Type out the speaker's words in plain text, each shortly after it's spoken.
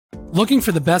Looking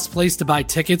for the best place to buy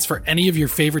tickets for any of your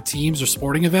favorite teams or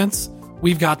sporting events?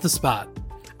 We've got the spot.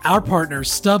 Our partner,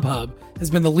 StubHub, has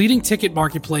been the leading ticket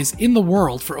marketplace in the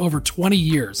world for over 20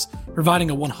 years, providing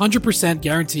a 100%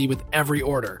 guarantee with every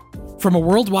order. From a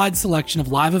worldwide selection of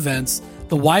live events,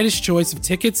 the widest choice of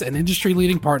tickets and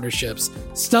industry-leading partnerships,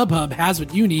 StubHub has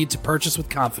what you need to purchase with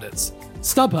confidence.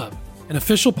 StubHub, an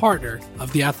official partner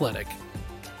of The Athletic.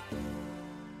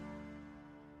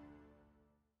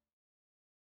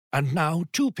 And now,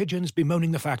 two pigeons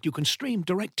bemoaning the fact you can stream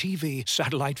DirecTV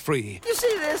satellite-free. You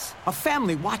see this? A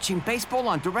family watching baseball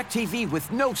on DirecTV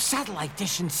with no satellite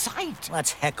dish in sight.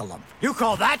 Let's heckle them. You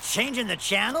call that changing the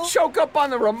channel? Choke up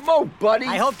on the remote, buddy.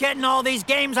 I hope getting all these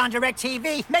games on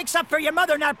DirecTV makes up for your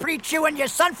mother not pre-chewing your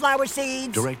sunflower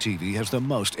seeds. DirecTV has the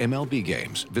most MLB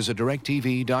games. Visit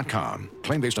DirecTV.com.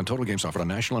 Claim based on total games offered on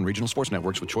national and regional sports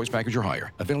networks with choice package or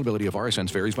higher. Availability of RSNs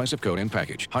varies by zip code and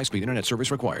package. High-speed internet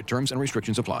service required. Terms and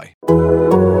restrictions apply.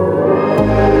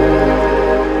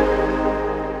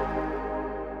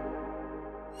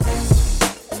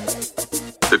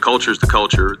 The culture is the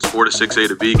culture. It's 4 to 6 A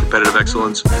to B, competitive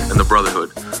excellence, and the brotherhood.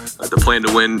 The plan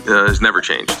to win has never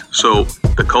changed. So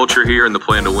the culture here and the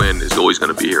plan to win is always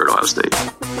going to be here at Ohio State.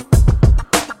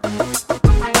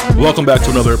 Welcome back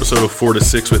to another episode of 4 to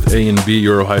 6 with A and B,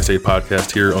 your Ohio State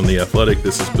podcast here on The Athletic.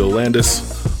 This is Bill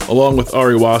Landis, along with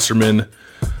Ari Wasserman,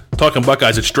 talking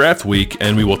Buckeyes. It's draft week,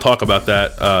 and we will talk about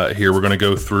that here. We're going to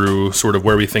go through sort of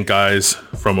where we think guys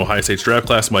from Ohio State's draft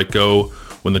class might go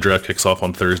when the draft kicks off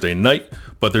on Thursday night.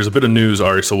 But there's a bit of news,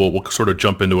 Ari, so we'll sort of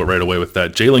jump into it right away with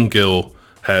that. Jalen Gill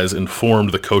has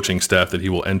informed the coaching staff that he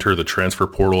will enter the transfer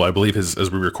portal. I believe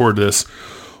as we record this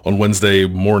on Wednesday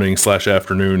morning /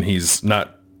 afternoon, he's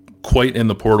not quite in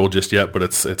the portal just yet, but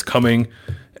it's coming,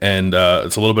 and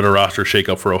it's a little bit of roster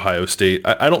shakeup for Ohio State.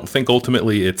 I don't think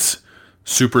ultimately it's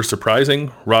super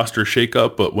surprising roster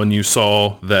shakeup, but when you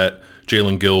saw that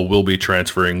Jalen Gill will be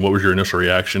transferring, what was your initial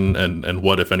reaction, and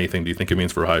what, if anything, do you think it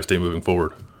means for Ohio State moving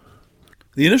forward?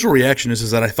 The initial reaction is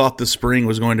that I thought this spring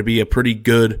was going to be a pretty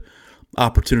good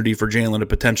opportunity for Jalen to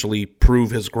potentially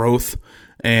prove his growth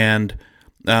and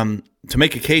to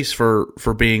make a case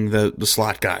for being the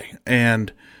slot guy.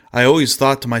 And I always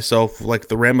thought to myself, like,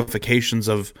 the ramifications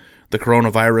of the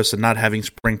coronavirus and not having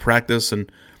spring practice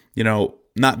and, you know,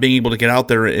 not being able to get out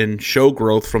there and show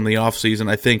growth from the offseason,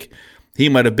 I think he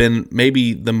might have been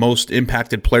maybe the most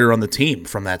impacted player on the team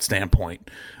from that standpoint.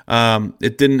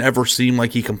 It didn't ever seem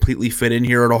like he completely fit in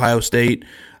here at Ohio State.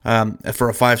 For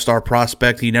a five-star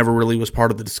prospect, he never really was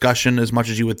part of the discussion as much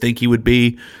as you would think he would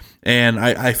be. And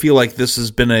I feel like this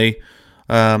has been a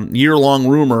year-long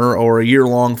rumor or a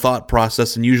year-long thought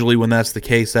process, and usually when that's the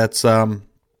case, that's kind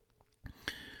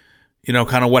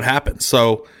of what happens.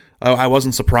 So I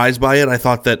wasn't surprised by it. I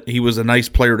thought that he was a nice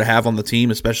player to have on the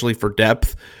team, especially for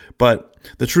depth. But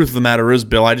the truth of the matter is,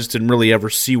 Bill, I just didn't really ever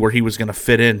see where he was going to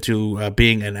fit into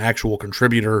being an actual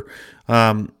contributor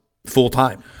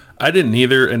full-time. I didn't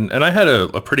either, and I had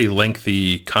a pretty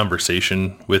lengthy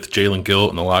conversation with Jalen Gill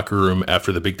in the locker room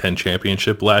after the Big Ten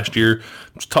championship last year.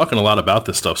 Just talking a lot about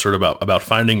this stuff, sort of about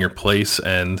finding your place,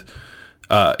 and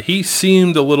he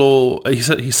seemed a little, he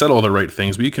said all the right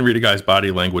things, but you can read a guy's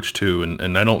body language too,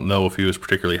 and I don't know if he was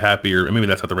particularly happy, or maybe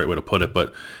that's not the right way to put it,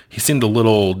 but he seemed a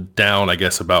little down, I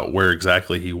guess, about where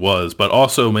exactly he was, but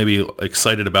also maybe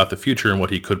excited about the future and what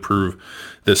he could prove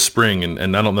this spring,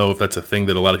 and I don't know if that's a thing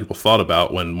that a lot of people thought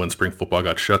about when spring football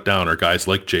got shut down, or guys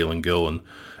like Jalen Gill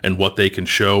and what they can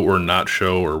show or not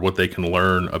show, or what they can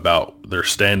learn about their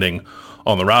standing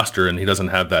on the roster, and he doesn't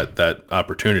have that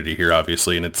opportunity here,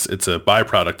 obviously, and it's a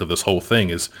byproduct of this whole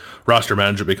thing is roster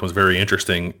management becomes very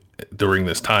interesting during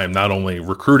this time, not only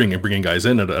recruiting and bringing guys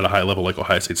in at a high level like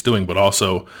Ohio State's doing, but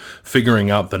also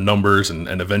figuring out the numbers and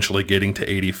eventually getting to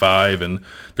 85, and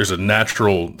there's a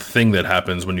natural thing that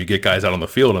happens when you get guys out on the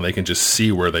field and they can just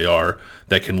see where they are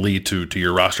that can lead to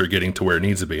your roster getting to where it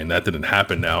needs to be, and that didn't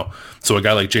happen now. So a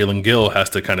guy like Jalen Gill has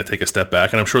to kind of take a step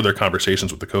back, and I'm sure there are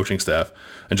conversations with the coaching staff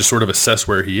and just sort of assess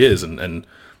where he is, and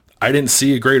I didn't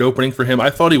see a great opening for him.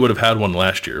 I thought he would have had one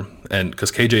last year, and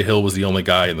because KJ Hill was the only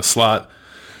guy in the slot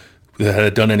that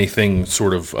had done anything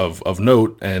sort of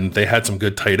note, and they had some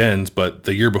good tight ends, but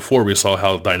the year before we saw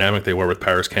how dynamic they were with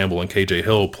Paris Campbell and KJ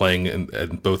Hill playing in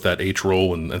both that H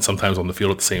role and sometimes on the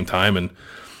field at the same time, and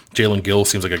Jalen Gill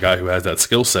seems like a guy who has that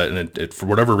skill set, and it for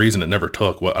whatever reason it never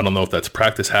took. Well, I don't know if that's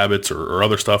practice habits or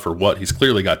other stuff or what. He's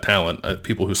clearly got talent.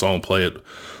 People who saw him play at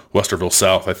Westerville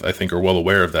South, I think, are well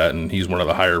aware of that, and he's one of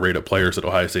the higher rated players that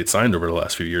Ohio State signed over the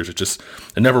last few years. It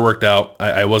never worked out.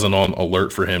 I wasn't on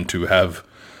alert for him to have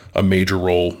a major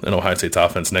role in Ohio State's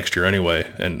offense next year anyway,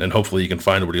 and hopefully he can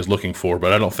find what he's looking for,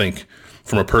 but I don't think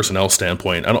from a personnel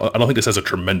standpoint, I don't think this has a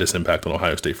tremendous impact on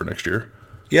Ohio State for next year.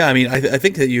 Yeah, I mean, I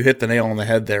think that you hit the nail on the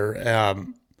head there.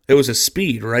 It was his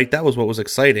speed, right? That was what was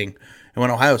exciting. And when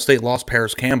Ohio State lost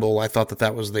Paris Campbell, I thought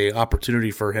that was the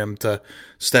opportunity for him to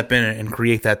step in and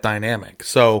create that dynamic.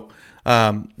 So,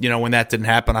 when that didn't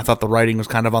happen, I thought the writing was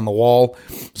kind of on the wall.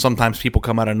 Sometimes people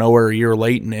come out of nowhere a year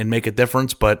late and make a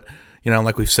difference. But,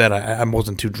 like we've said, I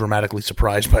wasn't too dramatically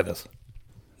surprised by this.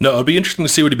 No, it'll be interesting to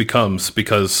see what he becomes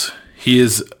because he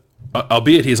is,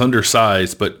 albeit he's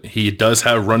undersized, but he does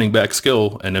have running back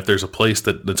skill. And if there's a place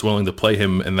that's willing to play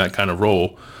him in that kind of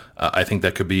role, I think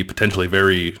that could be potentially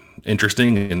very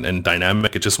interesting and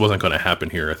dynamic. It just wasn't going to happen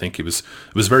here. I think it was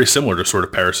very similar to sort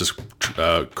of Paris's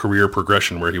career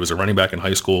progression, where he was a running back in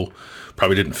high school,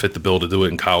 probably didn't fit the bill to do it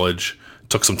in college.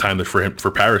 Took some time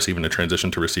for Paris even to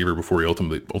transition to receiver before he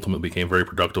ultimately became very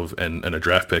productive and a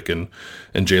draft pick. And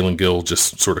Jalen Gill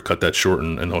just sort of cut that short,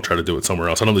 and he'll try to do it somewhere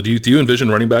else. I don't know. Do you envision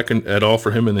running back at all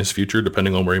for him in his future,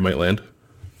 depending on where he might land?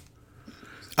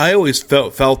 I always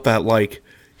felt that like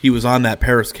he was on that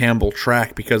Paris Campbell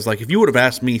track, because like if you would have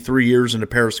asked me 3 years into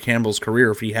Paris Campbell's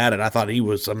career if he had it, I thought he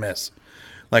was a miss.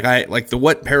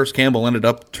 What Paris Campbell ended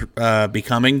up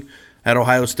becoming at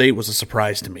Ohio State was a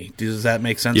surprise to me. Does that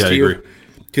make sense to you? I agree.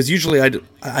 Because usually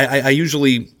I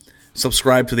usually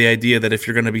subscribe to the idea that if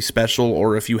you're going to be special,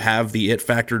 or if you have the it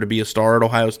factor to be a star at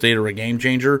Ohio State or a game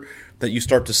changer, that you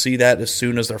start to see that as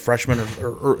soon as their freshman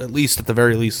or at least at the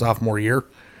very least sophomore year.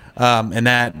 And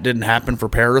that didn't happen for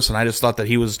Paris, and I just thought that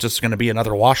he was just going to be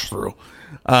another wash through.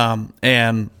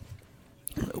 And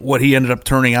what he ended up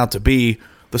turning out to be,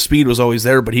 the speed was always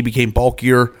there, but he became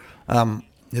bulkier.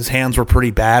 His hands were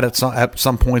pretty bad at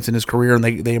some points in his career, and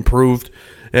they improved.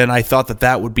 And I thought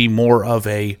that would be more of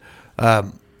a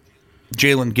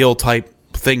Jalen Gill type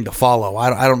thing to follow.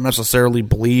 I don't necessarily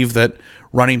believe that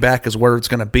running back is where it's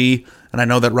going to be, and I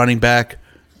know that running back,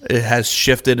 it has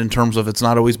shifted in terms of it's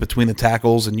not always between the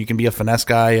tackles, and you can be a finesse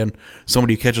guy and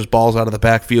somebody who catches balls out of the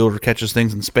backfield or catches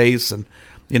things in space. And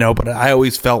but I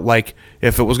always felt like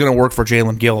if it was going to work for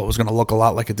Jalen Gill, it was going to look a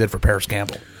lot like it did for Paris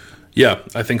Campbell. Yeah,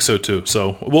 I think so too.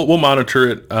 So we'll monitor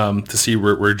it to see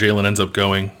where Jalen ends up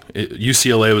going.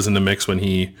 UCLA was in the mix when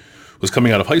he was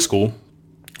coming out of high school,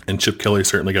 and Chip Kelly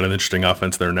certainly got an interesting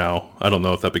offense there now. I don't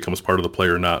know if that becomes part of the play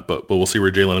or not, but we'll see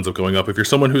where Jalen ends up going up. If you're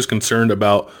someone who's concerned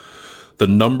about the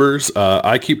numbers,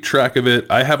 I keep track of it.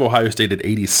 I have Ohio State at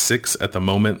 86 at the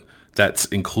moment. That's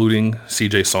including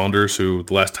C.J. Saunders, who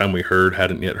the last time we heard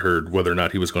hadn't yet heard whether or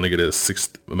not he was going to get his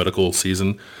 6th medical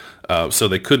season. So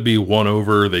they could be one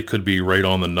over. They could be right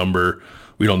on the number.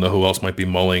 We don't know who else might be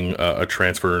mulling a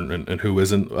transfer and who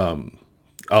isn't.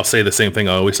 I'll say the same thing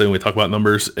I always say when we talk about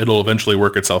numbers. It'll eventually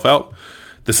work itself out.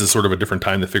 This is sort of a different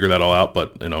time to figure that all out,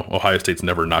 but Ohio State's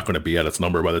never not going to be at its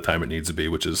number by the time it needs to be,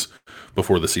 which is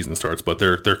before the season starts. But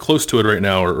they're close to it right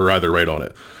now, or either right on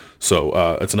it.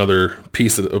 So it's another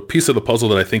piece of the puzzle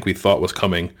that I think we thought was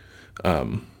coming,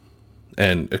 and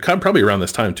it kind of probably around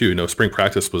this time too. Spring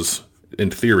practice was in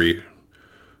theory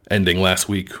ending last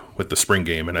week with the spring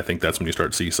game, and I think that's when you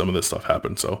start to see some of this stuff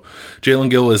happen. So Jalen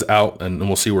Gill is out, and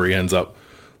we'll see where he ends up.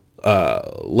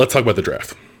 Let's talk about the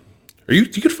draft. Do you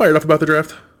get fired up about the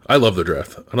draft? I love the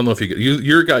draft. I don't know if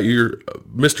you're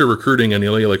Mr. Recruiting and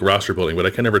you like roster building, but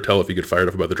I can never tell if you get fired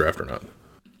up about the draft or not.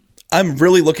 I'm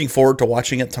really looking forward to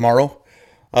watching it tomorrow,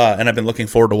 and I've been looking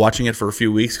forward to watching it for a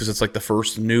few weeks because it's like the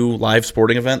first new live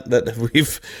sporting event that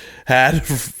we've had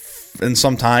in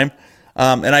some time.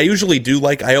 And I usually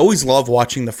I always love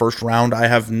watching the first round. I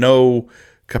have no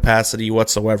capacity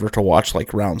whatsoever to watch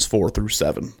like rounds 4 through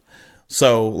 7.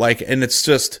 So and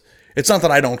it's not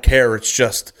that I don't care. It's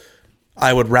just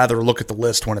I would rather look at the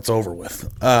list when it's over with,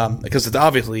 because it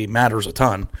obviously matters a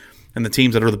ton. And the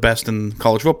teams that are the best in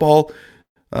college football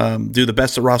do the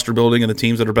best at roster building, and the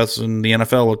teams that are best in the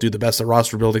NFL will do the best at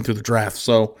roster building through the draft.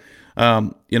 So,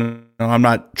 I'm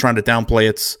not trying to downplay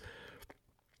its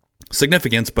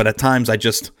significance, but at times I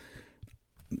just,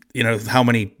 how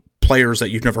many players that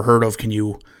you've never heard of can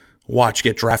you watch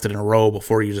get drafted in a row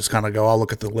before you just kind of go, I'll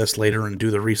look at the list later and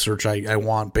do the research I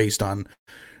want based on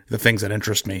the things that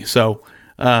interest me. So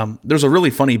there's a really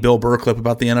funny Bill Burr clip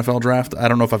about the NFL draft. I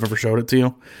don't know if I've ever showed it to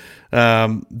you,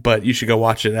 but you should go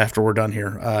watch it after we're done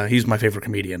here. He's my favorite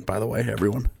comedian, by the way,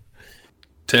 everyone.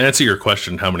 To answer your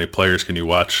question, how many players can you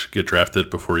watch get drafted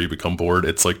before you become bored?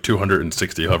 It's like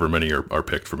 260, however many are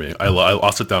picked for me.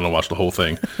 I'll sit down and watch the whole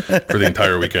thing for the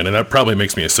entire weekend, and that probably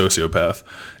makes me a sociopath.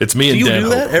 It's me and Dan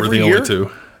Hope. We're the only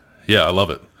two. Yeah, I love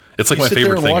it. It's like my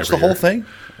favorite thing. Watch the whole thing?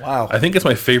 Wow. I think it's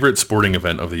my favorite sporting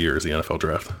event of the year is the NFL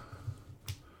draft.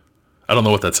 I don't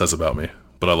know what that says about me,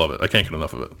 but I love it. I can't get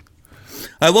enough of it.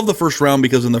 I love the first round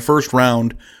because in the first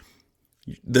round,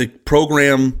 the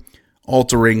program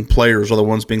altering players are the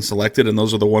ones being selected, and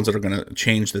those are the ones that are going to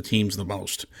change the teams the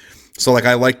most. So like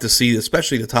I like to see,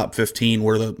 especially the top 15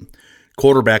 where the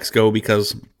quarterbacks go,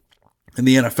 because in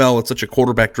the NFL it's such a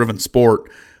quarterback driven sport.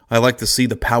 I like to see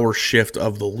the power shift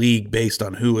of the league based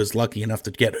on who is lucky enough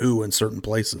to get who in certain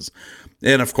places.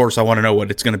 And of course I want to know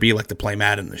what it's going to be like to play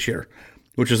Madden this year,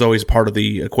 which is always part of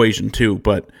the equation too.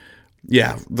 But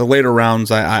yeah, the later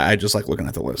rounds, I just like looking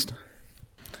at the list.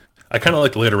 I kind of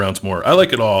like the later rounds more. I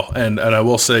like it all, and I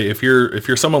will say, if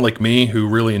you're someone like me who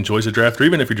really enjoys a draft, or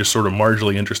even if you're just sort of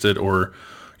marginally interested, or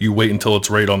you wait until it's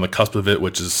right on the cusp of it,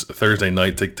 which is Thursday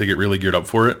night, to get really geared up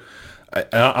for it.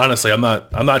 Honestly, I'm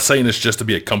not saying this just to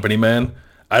be a company man.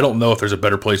 I don't know if there's a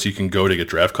better place you can go to get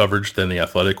draft coverage than The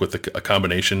Athletic, with a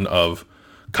combination of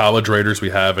college writers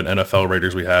we have and NFL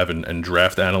writers we have and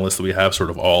draft analysts that we have, sort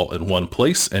of all in one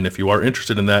place. And if you are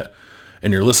interested in that,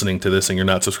 and you're listening to this and you're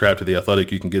not subscribed to The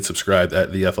Athletic, you can get subscribed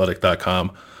at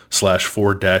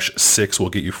theathletic.com/4-6 will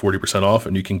get you 40% off,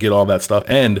 and you can get all that stuff.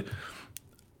 And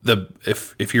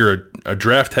if you're a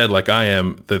draft head like I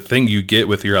am, the thing you get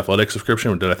with your Athletic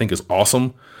subscription that I think is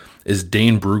awesome is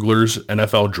Dane Brugler's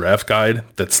NFL draft guide.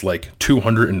 That's like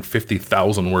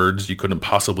 250,000 words. You couldn't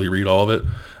possibly read all of it,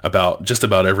 about just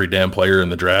about every damn player in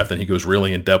the draft. And he goes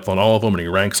really in depth on all of them, and he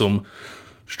ranks them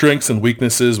strengths and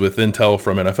weaknesses with intel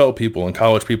from NFL people and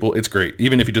college people. It's great.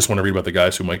 Even if you just want to read about the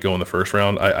guys who might go in the first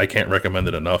round, I can't recommend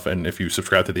it enough. And if you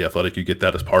subscribe to The Athletic, you get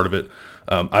that as part of it.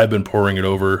 I've been poring it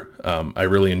over. I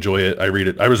really enjoy it. I read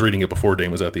it. I was reading it before Dane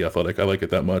was at The Athletic. I like it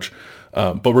that much.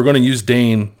 But we're going to use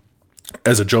Dane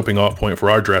as a jumping off point for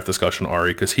our draft discussion,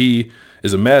 Ari, because he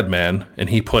is a madman, and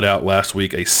he put out last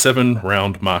week a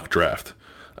 7-round mock draft.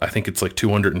 I think it's like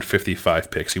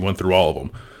 255 picks. He went through all of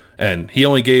them. And he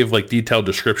only gave like detailed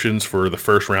descriptions for the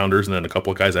first rounders and then a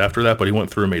couple of guys after that, but he went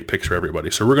through and made picks for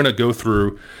everybody. So we're going to go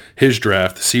through his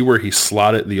draft, see where he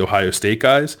slotted the Ohio State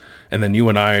guys, and then you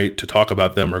and I, to talk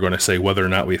about them, are going to say whether or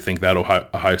not we think that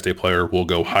Ohio State player will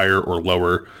go higher or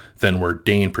lower than where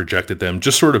Dane projected them,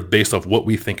 just sort of based off what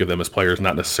we think of them as players,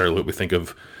 not necessarily what we think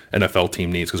of NFL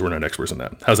team needs, because we're not experts in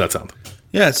that. How's that sound?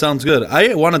 Yeah, it sounds good.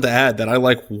 I wanted to add that I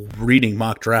like reading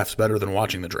mock drafts better than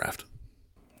watching the draft.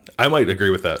 I might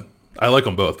agree with that. I like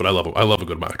them both, but I love a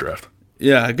good mock draft.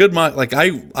 Yeah, a good mock. Like I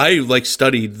like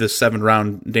studied the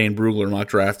 7-round Dane Brugler mock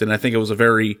draft, and I think it was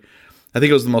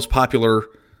the most popular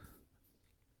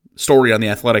story on The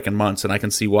Athletic in months, and I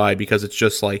can see why, because it's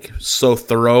just like so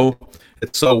thorough,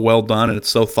 it's so well done, and it's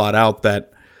so thought out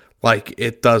that like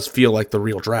it does feel like the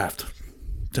real draft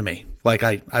to me. Like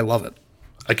I love it.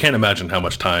 I can't imagine how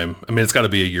much time. I mean, it's got to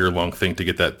be a year-long thing to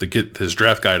get his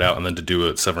draft guide out and then to do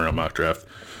a 7-round mock draft.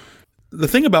 The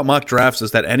thing about mock drafts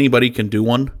is that anybody can do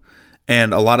one,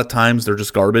 and a lot of times they're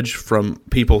just garbage from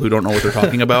people who don't know what they're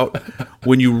talking about.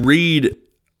 When you read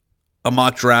a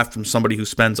mock draft from somebody who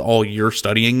spends all year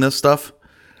studying this stuff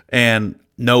and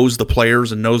knows the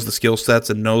players and knows the skill sets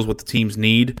and knows what the teams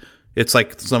need, it's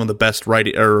like some of the best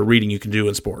writing or reading you can do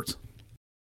in sports.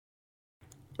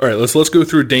 All right, let's go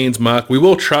through Dane's mock. We're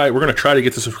going to try to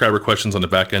get to subscriber questions on the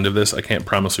back end of this. I can't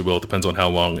promise we will. It depends on how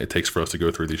long it takes for us to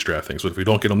go through these draft things. But if we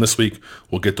don't get them this week,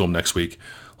 we'll get to them next week.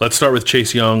 Let's start with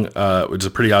Chase Young, which is a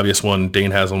pretty obvious one.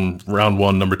 Dane has him round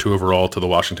 1, number 2 overall to the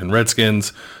Washington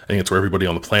Redskins. I think it's where everybody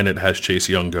on the planet has Chase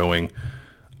Young going.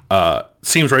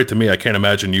 Seems right to me. I can't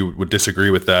imagine you would disagree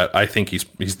with that. I think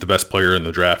he's the best player in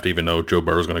the draft, even though Joe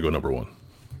Burrow is going to go number 1.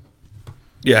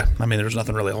 Yeah, I mean, there's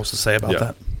nothing really else to say about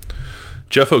that.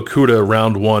 Jeff Okudah,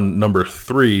 round 1, number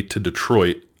 3 to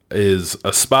Detroit, is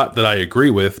a spot that I agree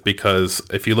with, because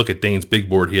if you look at Dane's big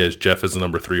board, he has Jeff as the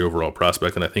number 3 overall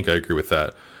prospect, and I think I agree with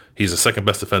that. He's the second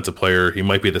best defensive player. He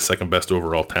might be the second best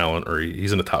overall talent, or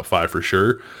he's in the top 5 for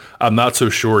sure. I'm not so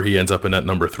sure he ends up in that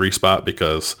number 3 spot,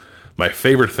 because my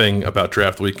favorite thing about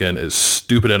draft weekend is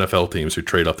stupid NFL teams who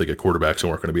trade up to get quarterbacks who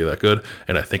aren't going to be that good,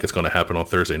 and I think it's going to happen on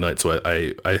Thursday night. So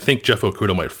I think Jeff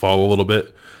Okudah might fall a little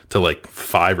bit to like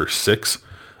 5 or 6,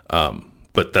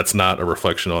 but that's not a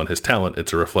reflection on his talent.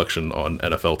 It's a reflection on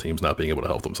NFL teams not being able to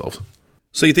help themselves.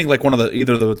 So you think like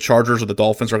either the Chargers or the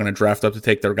Dolphins are going to draft up to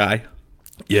take their guy?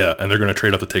 Yeah, and they're going to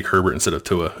trade up to take Herbert instead of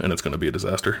Tua, and it's going to be a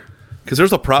disaster. Because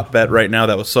there's a prop bet right now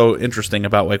that was so interesting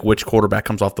about like which quarterback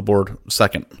comes off the board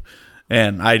second,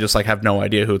 and I just like have no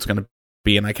idea who it's going to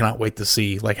be, and I cannot wait to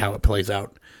see like how it plays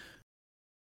out.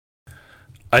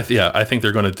 I think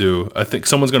they're going to do. I think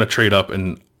someone's going to trade up,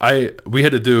 and we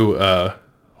had to do a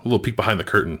little peek behind the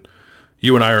curtain.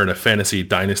 You and I are in a fantasy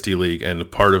dynasty league,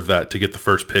 and part of that, to get the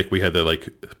first pick, we had to like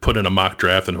put in a mock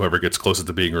draft, and whoever gets closest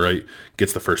to being right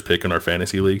gets the first pick in our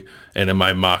fantasy league. And in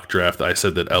my mock draft, I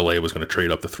said that LA was going to trade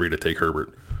up to 3 to take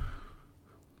Herbert.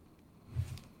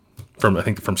 I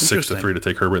think from 6 to 3 to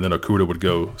take Herbert, and then Okudah would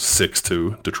go 6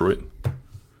 to Detroit.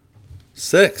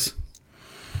 6.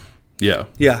 Yeah.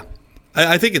 Yeah.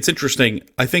 I think it's interesting.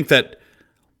 I think that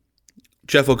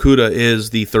Jeff Okudah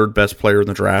is the third best player in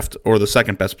the draft, or the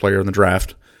second best player in the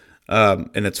draft.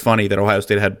 And it's funny that Ohio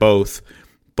State had both,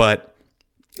 but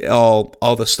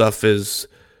all the stuff is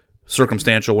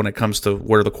circumstantial when it comes to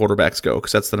where the quarterbacks go,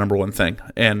 because that's the number one thing.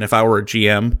 And if I were a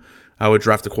GM, I would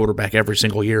draft a quarterback every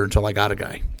single year until I got a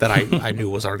guy that I knew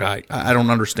was our guy. I don't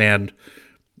understand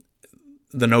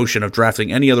the notion of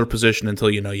drafting any other position until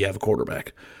you know you have a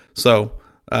quarterback. So,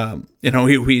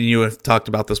 you have talked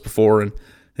about this before, and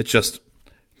it's just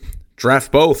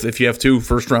draft both if you have 2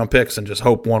 first-round picks and just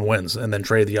hope one wins and then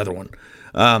trade the other one.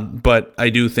 But I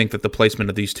do think that the placement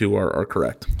of these two are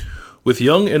correct. With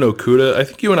Young and Okudah, I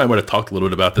think you and I might have talked a little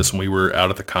bit about this when we were out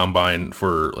at the Combine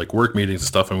for like work meetings and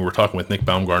stuff, and we were talking with Nick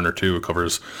Baumgartner too, who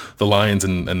covers the Lions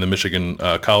and the Michigan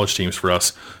college teams for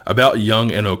us, about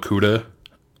Young and Okudah.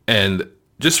 And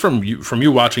just from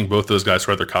you watching both those guys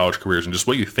throughout their college careers and just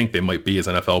what you think they might be as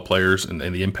NFL players and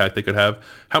the impact they could have,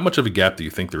 how much of a gap do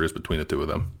you think there is between the two of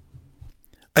them?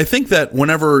 I think that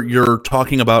whenever you're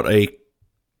talking about a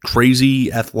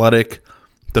crazy athletic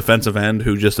defensive end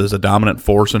who just is a dominant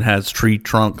force and has tree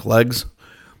trunk legs,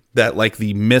 that like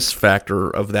the miss factor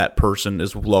of that person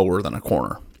is lower than a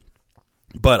corner.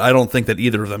 But I don't think that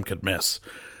either of them could miss.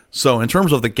 So in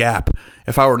terms of the gap,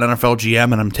 if I were an NFL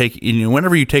GM and I'm taking,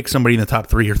 whenever you take somebody in the top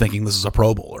 3, you're thinking this is a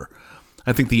Pro Bowler.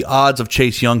 I think the odds of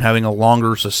Chase Young having a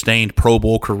longer sustained Pro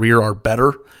Bowl career are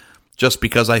better, just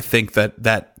because I think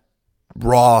that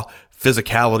raw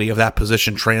physicality of that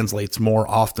position translates more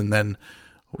often than,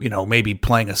 maybe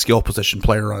playing a skill position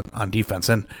player on defense.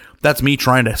 And that's me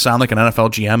trying to sound like an NFL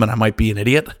GM, and I might be an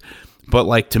idiot. But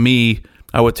like, to me,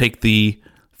 I would take the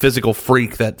physical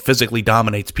freak that physically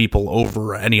dominates people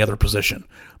over any other position.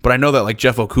 But I know that like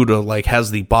Jeff Okudah like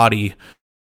has the body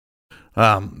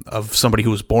of somebody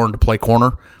who was born to play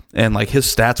corner, and like his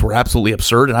stats were absolutely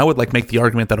absurd. And I would like make the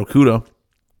argument that Okudah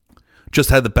just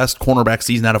had the best cornerback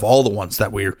season out of all the ones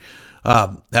that we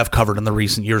have covered in the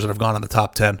recent years that have gone in the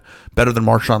top 10. Better than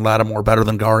Marshawn Lattimore, better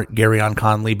than Garyon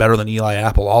Conley, better than Eli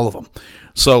Apple, all of them.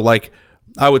 So like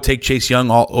I would take Chase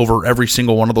Young all over every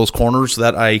single one of those corners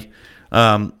that I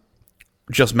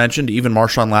just mentioned, even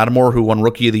Marshawn Lattimore, who won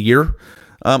Rookie of the Year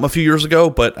a few years ago.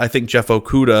 But I think Jeff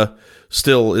Okudah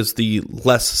still is the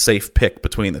less safe pick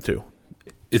between the two.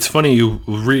 It's funny, you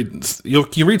read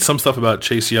some stuff about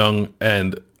Chase Young,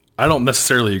 and I don't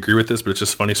necessarily agree with this, but it's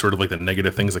just funny sort of like the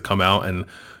negative things that come out, and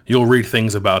you'll read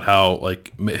things about how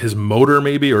like his motor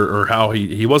maybe, or how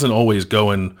he wasn't always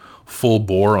going full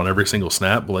bore on every single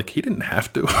snap, but like he didn't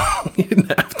have to. He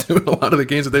didn't have to in a lot of the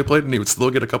games that they played, and he would still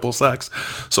get a couple of sacks.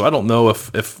 So I don't know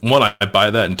if one, I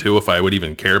buy that, and two, if I would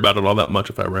even care about it all that much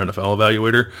if I were an NFL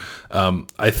evaluator.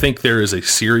 I think there is a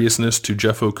seriousness to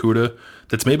Jeff Okudah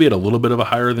that's maybe at a little bit of a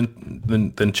higher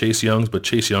than Chase Young's, but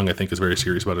Chase Young I think is very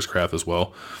serious about his craft as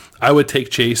well. I would take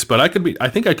Chase, but I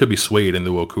think I could be swayed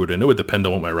into Okudah, and it would depend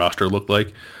on what my roster looked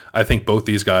like. I think both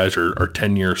these guys are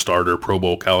 10-year starter, Pro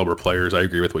Bowl caliber players. I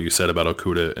agree with what you said about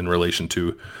Okudah in relation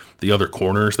to the other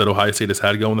corners that Ohio State has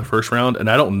had go in the first round. And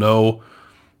I don't know.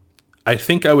 I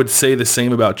think I would say the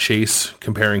same about Chase,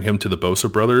 comparing him to the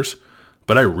Bosa brothers,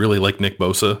 but I really like Nick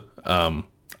Bosa.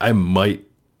 I might,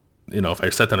 if I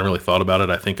sat down and really thought about it,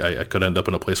 I think I could end up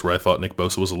in a place where I thought Nick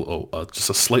Bosa was just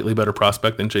a slightly better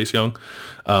prospect than Chase Young.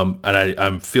 And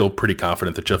I feel pretty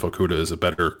confident that Jeff Okudah is a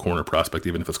better corner prospect,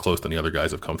 even if it's close than the other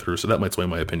guys have come through. So that might sway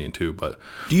my opinion too. But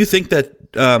do you think that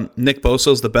Nick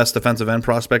Bosa is the best defensive end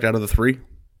prospect out of the three?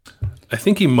 I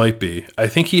think he might be. I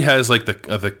think he has like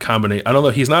the combination. I don't know.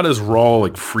 He's not as raw,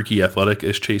 like freaky athletic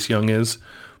as Chase Young is,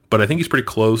 but I think he's pretty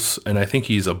close. And I think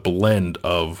he's a blend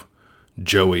of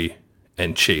Joey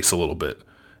and Chase a little bit.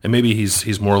 And maybe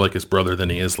he's more like his brother than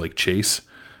he is like Chase.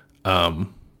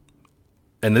 And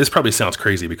this probably sounds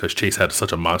crazy because Chase had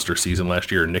such a monster season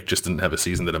last year, and Nick just didn't have a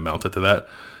season that amounted to that.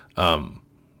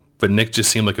 But Nick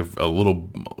just seemed like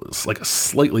a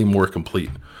slightly more complete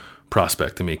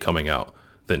prospect to me coming out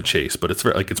than Chase, but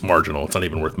it's marginal. It's not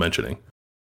even worth mentioning.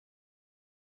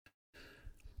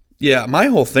 Yeah, my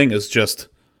whole thing is just,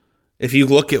 if you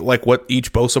look at like what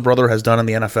each Bosa brother has done in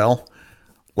the NFL,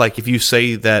 like if you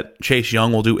say that Chase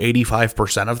Young will do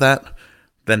 85% of that,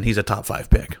 then he's a top 5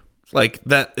 pick. Like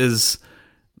that is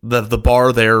the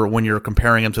bar there when you're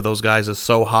comparing him to those guys is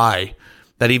so high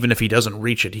that even if he doesn't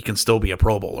reach it, he can still be a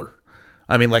Pro Bowler.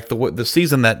 I mean, like the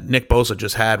season that Nick Bosa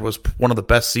just had was one of the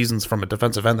best seasons from a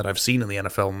defensive end that I've seen in the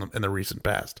NFL in the recent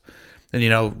past. And,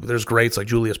 there's greats like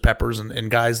Julius Peppers and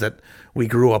guys that we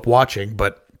grew up watching,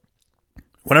 but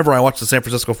whenever I watched the San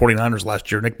Francisco 49ers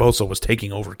last year, Nick Bosa was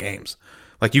taking over games.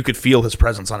 Like, you could feel his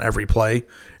presence on every play,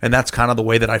 and that's kind of the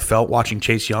way that I felt watching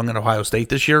Chase Young in Ohio State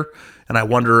this year. And I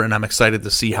wonder, and I'm excited to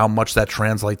see how much that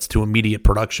translates to immediate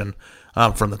production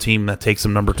from the team that takes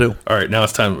him number 2. All right, now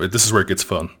it's time. This is where it gets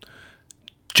fun.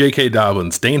 J.K.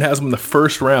 Dobbins. Dane has him in the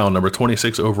first round, number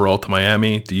 26 overall to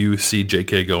Miami. Do you see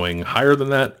J.K. going higher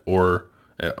than that, or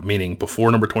meaning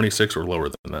before number 26 or lower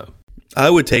than that?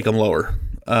 I would take him lower.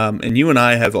 And you and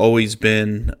I have always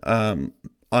been on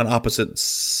opposite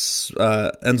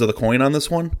ends of the coin on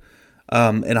this one.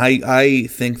 And I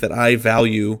think that I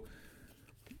value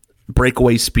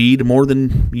breakaway speed more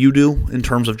than you do in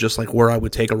terms of just like where I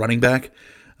would take a running back.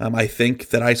 I think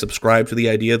that I subscribe to the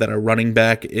idea that a running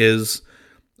back is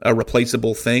a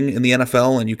replaceable thing in the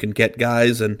NFL, and you can get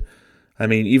guys. And I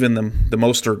mean, even the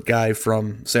Mostert guy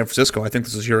from San Francisco, I think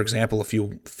this is your example a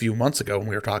few months ago when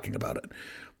we were talking about it.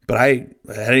 But had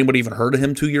anybody even heard of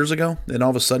him 2 years ago? And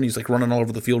all of a sudden he's like running all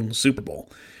over the field in the Super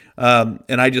Bowl.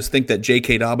 And I just think that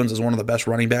J.K. Dobbins is one of the best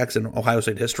running backs in Ohio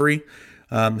State history.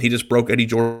 He just broke Eddie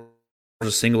George's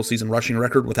single-season rushing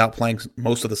record without playing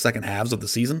most of the second halves of the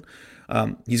season.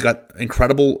 He's got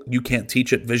incredible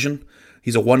you-can't-teach-it vision.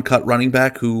 He's a one-cut running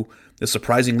back who is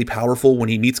surprisingly powerful when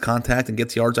he meets contact and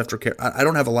gets yards after carry. I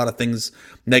don't have a lot of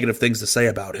negative things to say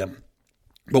about him.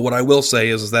 But what I will say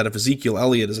is that if Ezekiel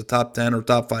Elliott is a top 10 or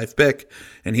top 5 pick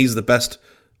and he's the best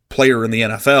player in the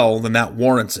NFL, then that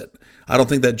warrants it. I don't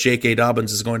think that J.K.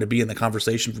 Dobbins is going to be in the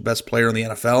conversation for best player in the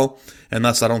NFL, and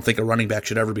thus I don't think a running back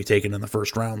should ever be taken in the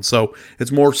first round. So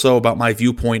it's more so about my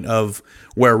viewpoint of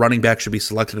where a running back should be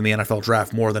selected in the NFL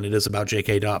draft more than it is about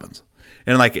J.K. Dobbins.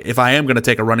 And like, if I am going to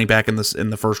take a running back in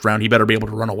the first round, he better be able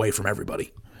to run away from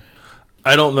everybody.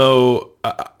 I don't know.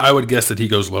 I would guess that he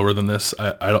goes lower than this.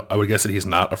 I would guess that he's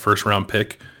not a first round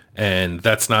pick, and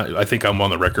that's not. I think I'm on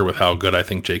the record with how good I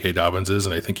think J.K. Dobbins is,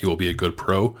 and I think he will be a good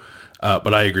pro.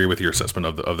 But I agree with your assessment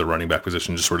of the running back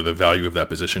position, just sort of the value of that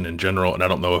position in general. And I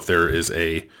don't know if there is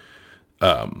a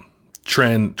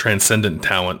transcendent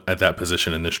talent at that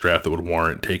position in this draft that would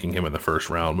warrant taking him in the first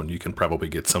round when you can probably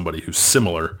get somebody who's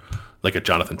similar, like a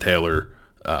Jonathan Taylor,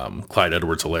 Clyde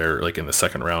Edwards-Helaire, like in the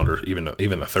second round or even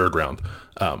the third round.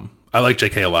 I like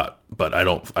J.K. a lot, but I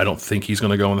don't think he's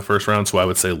going to go in the first round. So I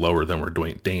would say lower than where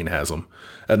Dane has him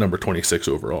at number 26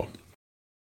 overall.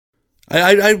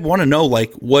 I want to know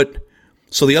like what.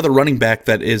 So the other running back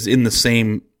that is in the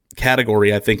same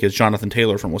category, I think, is Jonathan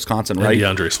Taylor from Wisconsin, right?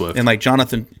 And DeAndre Swift. And like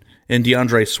Jonathan and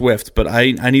DeAndre Swift. But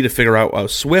I need to figure out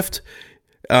Swift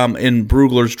in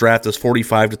Brugler's draft is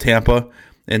 45 to Tampa,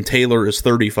 and Taylor is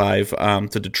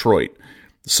 35 to Detroit.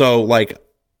 So like,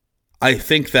 I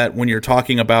think that when you're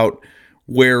talking about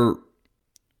where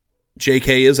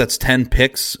JK is, that's 10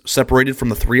 picks separated from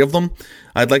the three of them.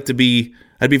 I'd be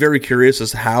very curious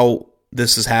as to how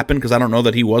this has happened, because I don't know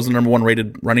that he was the number one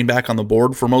rated running back on the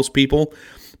board for most people.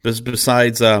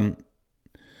 Besides, I'm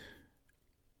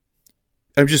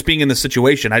just being in this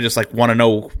situation. I just like want to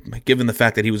know, given the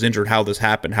fact that he was injured, how this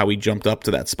happened, how he jumped up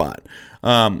to that spot.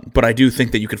 But I do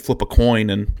think that you could flip a coin,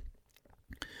 and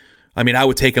I mean, I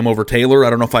would take him over Taylor. I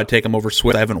don't know if I'd take him over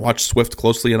Swift. I haven't watched Swift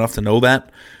closely enough to know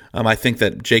that. I think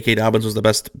that J.K. Dobbins was the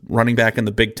best running back in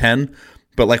the Big Ten.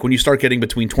 But like when you start getting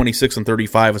between 26 and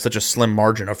 35, it's such a slim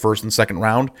margin of first and second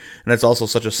round, and it's also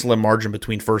such a slim margin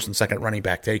between first and second running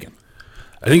back taken.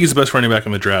 I think he's the best running back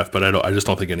in the draft, but I just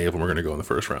don't think any of them are going to go in the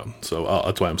first round. So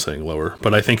that's why I'm saying lower.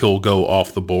 But I think he'll go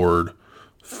off the board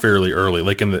fairly early,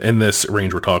 like in this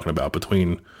range we're talking about,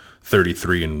 between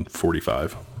 33 and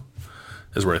 45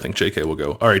 is where I think JK will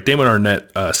go. All right, Damon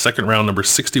Arnett, second round, number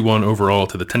 61 overall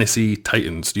to the Tennessee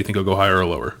Titans. Do you think he'll go higher or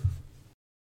lower?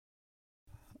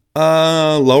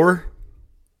 Lower?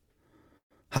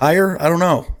 Higher? I don't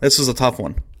know. This is a tough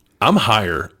one. I'm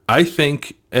higher. I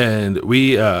think, and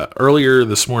we, earlier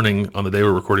this morning on the day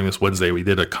we're recording this Wednesday, we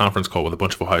did a conference call with a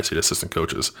bunch of Ohio State assistant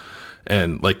coaches.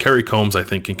 And like Kerry Combs, I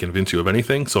think, can convince you of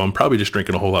anything. So I'm probably just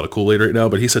drinking a whole lot of Kool-Aid right now.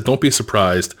 But he said, don't be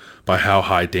surprised by how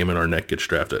high Damon Arnett gets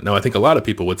drafted. Now, I think a lot of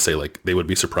people would say like they would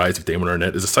be surprised if Damon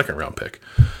Arnett is a second round pick.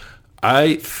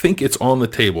 I think it's on the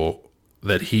table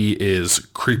that he is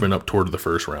creeping up toward the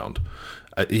first round.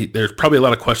 There's probably a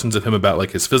lot of questions of him about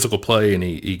like his physical play, and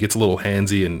he gets a little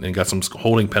handsy and got some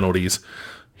holding penalties.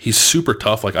 He's super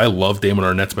tough. Like I love Damon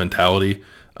Arnett's mentality.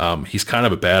 He's kind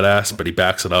of a badass, but he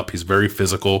backs it up. He's very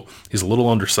physical. He's a little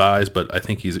undersized, but I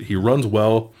think he runs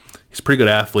well. He's a pretty good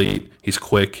athlete. He's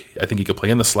quick. I think he could play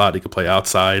in the slot. He could play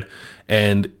outside.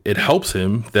 And it helps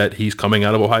him that he's coming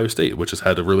out of Ohio State, which has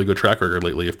had a really good track record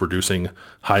lately of producing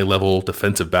high-level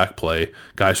defensive back play,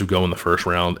 guys who go in the first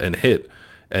round and hit.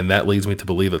 And that leads me to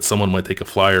believe that someone might take a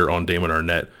flyer on Damon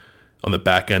Arnett on the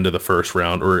back end of the first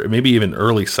round, or maybe even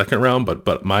early second round.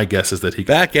 But my guess is that he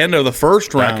back end of the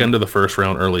first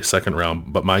round, early second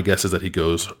round. But my guess is that he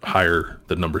goes higher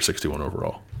than number 61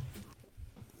 overall.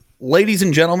 Ladies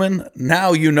and gentlemen,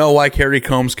 now you know why Kerry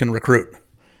Combs can recruit.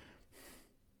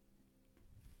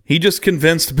 He just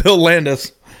convinced Bill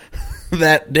Landis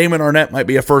that Damon Arnett might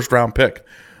be a first-round pick.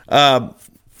 I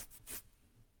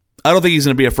don't think he's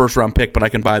going to be a first-round pick, but I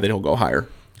can buy that he'll go higher.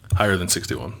 Higher than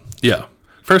 61. Yeah.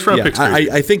 First-round picks.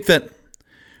 I think that...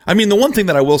 I mean, the one thing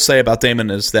that I will say about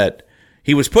Damon is that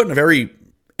he was put in a very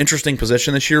interesting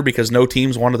position this year because no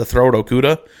teams wanted to throw at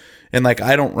Okudah. And, like,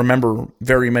 I don't remember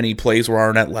very many plays where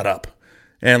Arnett let up.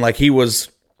 And, like, he was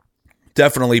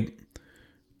definitely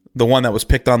the one that was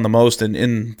picked on the most and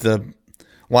in the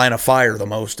line of fire the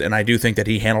most. And I do think that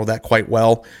he handled that quite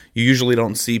well. You usually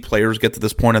don't see players get to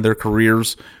this point in their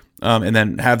careers and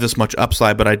then have this much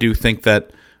upside. But I do think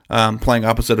that playing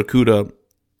opposite Okudah,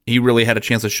 he really had a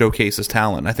chance to showcase his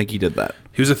talent. I think he did that.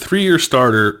 He was a 3-year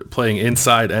starter playing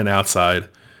inside and outside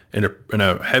in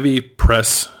a heavy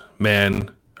press man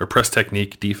or press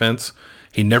technique defense.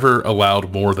 He never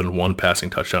allowed more than one passing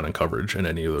touchdown in coverage in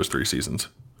any of those 3 seasons.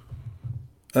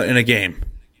 In a game?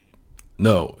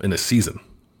 No, in a season.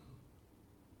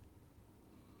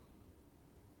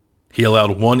 He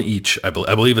allowed one each. I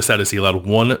believe the stat is he allowed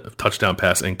one touchdown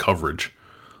pass in coverage,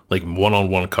 like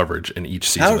one-on-one coverage in each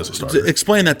season as a starter.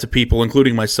 Explain that to people,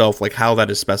 including myself, like how that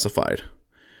is specified.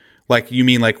 Like, you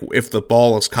mean like if the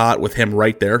ball is caught with him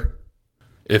right there?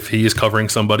 If he is covering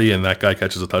somebody and that guy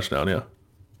catches a touchdown, yeah.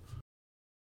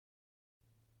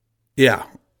 Yeah.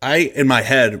 I, in my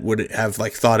head, would have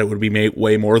like thought it would be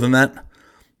way more than that,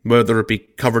 whether it be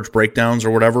coverage breakdowns or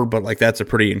whatever, but like that's a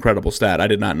pretty incredible stat. I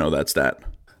did not know that stat.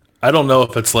 I don't know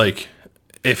if it's like,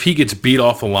 if he gets beat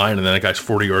off the line and then that guy's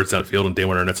 40 yards downfield and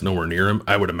Damon Arnett's nowhere near him,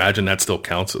 I would imagine that still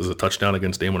counts as a touchdown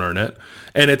against Damon Arnett.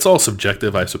 And it's all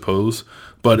subjective, I suppose.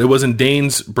 But it was in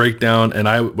Dane's breakdown, and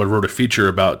I wrote a feature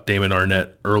about Damon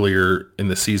Arnett earlier in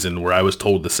the season where I was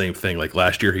told the same thing. Like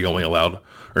last year, he only allowed,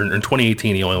 or in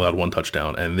 2018, he only allowed 1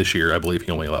 touchdown. And this year, I believe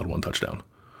he only allowed 1 touchdown.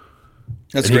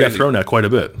 That's and he got thrown at quite a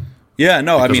bit. Yeah,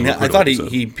 no, I mean, I thought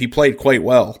he played quite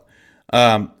well.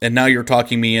 And now you're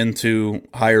talking me into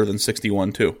higher than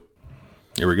 61 too.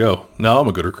 Here we go. Now I'm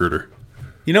a good recruiter.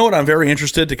 You know what? I'm very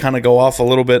interested to kind of go off a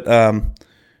little bit on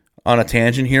a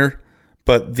tangent here,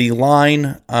 but the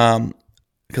line,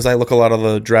 because I look a lot of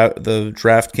the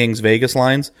DraftKings Vegas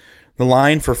lines, the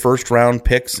line for first round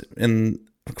picks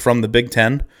from the Big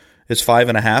Ten is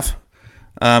 5.5.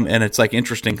 And it's like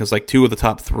interesting because like 2 of the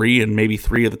top 3 and maybe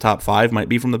 3 of the top 5 might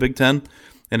be from the Big Ten.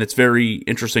 And it's very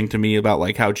interesting to me about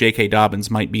like how J.K.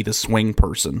 Dobbins might be the swing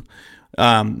person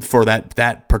for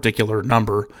that particular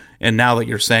number. And now that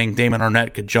you're saying Damon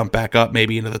Arnett could jump back up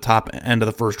maybe into the top end of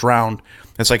the first round,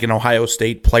 it's like an Ohio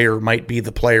State player might be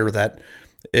the player that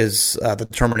is the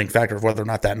determining factor of whether or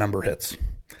not that number hits.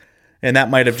 And that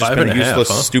might have just been a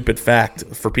useless, stupid fact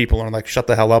for people who are like, shut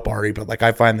the hell up, Ari. But like,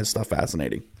 I find this stuff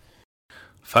fascinating.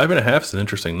 5.5 is an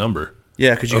interesting number.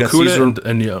 Yeah, because you got Okudah Caesar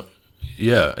and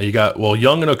yeah, you got,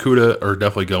 Young and Okudah are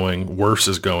definitely going. Worse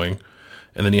is going.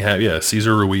 And then you have,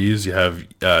 Cesar Ruiz. You have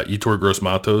Yetur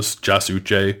Gross-Matos, Josh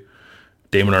Uche,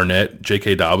 Damon Arnett,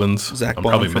 J.K. Dobbins. Zach I'm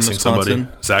Bond probably from missing Wisconsin.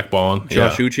 somebody. Zach Bond.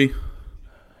 Josh Uche.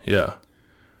 Yeah.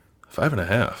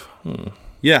 5.5.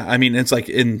 Yeah, I mean, it's like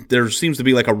there seems to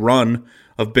be like a run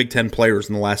of Big Ten players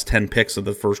in the last 10 picks of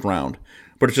the first round.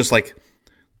 But it's just like,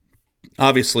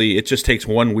 obviously, it just takes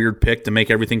one weird pick to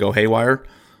make everything go haywire.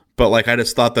 But like, I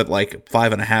just thought that like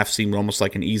 5.5 seemed almost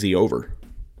like an easy over.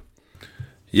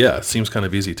 Yeah, it seems kind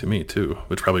of easy to me too,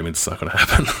 which probably means it's not going to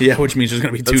happen. Yeah, which means there's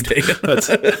going to be 2 taken.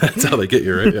 That's how they get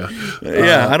you, right? Yeah.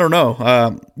 Yeah, I don't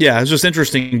know. It's just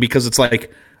interesting because it's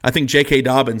like, I think J.K.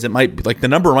 Dobbins, it might be like the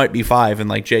number might be 5, and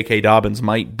like J.K. Dobbins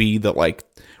might be the like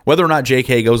whether or not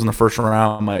J.K. goes in the first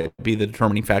round might be the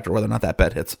determining factor whether or not that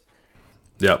bet hits.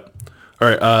 Yep. All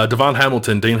right, Devon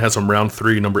Hamilton. Dane has him round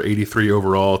 3, number 83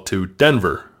 overall to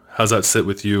Denver. How's that sit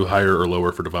with you, higher or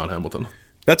lower for Devon Hamilton?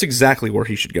 That's exactly where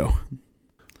he should go.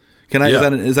 Can I?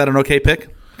 Yeah. Is that an okay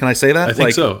pick? Can I say that? I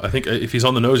think so. I think if he's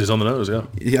on the nose, he's on the nose.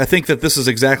 Yeah. I think that this is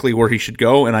exactly where he should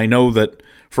go, and I know that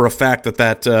for a fact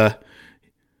that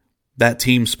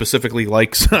team specifically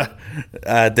likes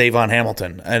Devon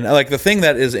Hamilton. And like the thing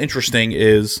that is interesting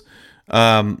is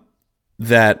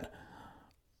that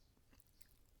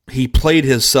he played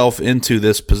himself into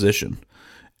this position.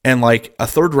 And like a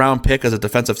 3rd round pick as a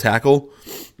defensive tackle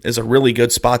is a really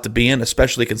good spot to be in,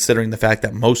 especially considering the fact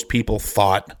that most people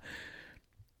thought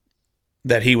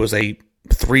that he was a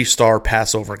 3-star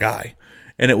Passover guy.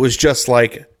 And it was just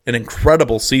like an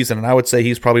incredible season, and I would say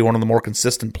he's probably one of the more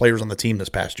consistent players on the team this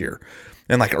past year,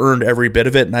 and like earned every bit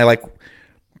of it. And I like,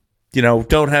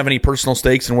 don't have any personal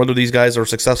stakes in whether these guys are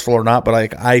successful or not,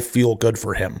 but I feel good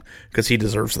for him because he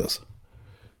deserves this.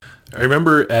 I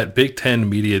remember at Big Ten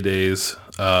Media Days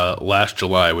last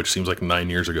July, which seems like 9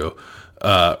 years ago,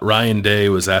 Ryan Day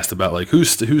was asked about like who's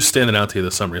standing out to you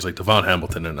this summer. He's like DeVon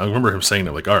Hamilton, and I remember him saying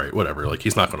that like, all right, whatever, like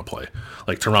he's not going to play.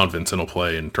 Like Teron Vincent will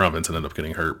play, and Teron Vincent ended up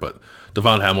getting hurt, but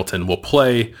DeVon Hamilton will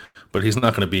play, but he's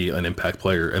not going to be an impact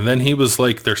player. And then he was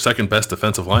like their second best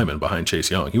defensive lineman behind Chase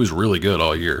Young. He was really good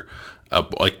all year,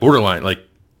 like borderline, like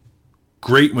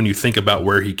great when you think about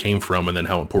where he came from and then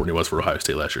how important he was for Ohio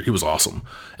State last year. He was awesome,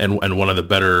 and one of the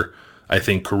better, I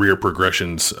think, career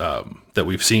progressions that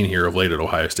we've seen here of late at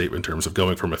Ohio State in terms of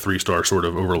going from a 3-star sort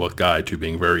of overlooked guy to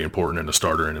being very important and a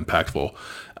starter and impactful.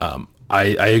 I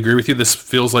agree with you. This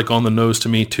feels like on the nose to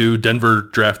me too. Denver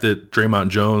drafted Draymond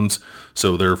Jones,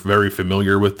 so they're very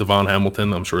familiar with DeVon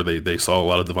Hamilton. I'm sure they saw a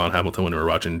lot of DeVon Hamilton when they were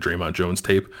watching Draymond Jones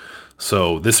tape.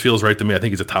 So this feels right to me. I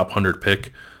think he's a top 100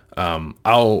 pick.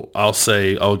 I'll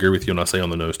agree with you and I'll say on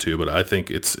the nose too, but I think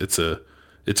it's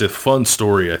a fun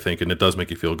story, I think, and it does make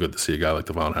you feel good to see a guy like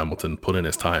DeVon Hamilton put in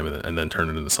his time and then turn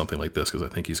it into something like this, because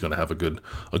I think he's going to have a good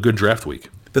draft week.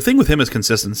 The thing with him is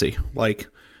consistency. Like,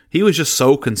 he was just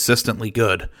so consistently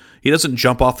good. He doesn't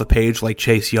jump off the page like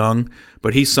Chase Young,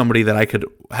 but he's somebody that I could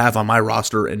have on my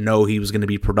roster and know he was going to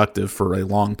be productive for a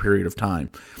long period of time.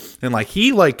 And like,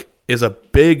 he like is a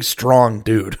big, strong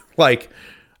dude. Like,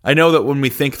 I know that when we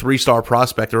think 3-star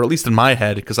prospect, or at least in my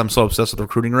head, because I'm so obsessed with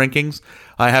recruiting rankings,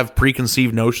 I have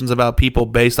preconceived notions about people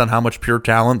based on how much pure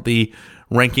talent the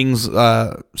rankings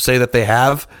say that they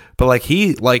have. But like,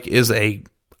 he like is a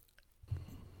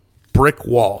brick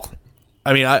wall.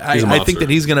 I mean, I think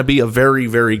that he's going to be a very,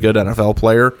 very good NFL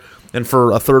player. And for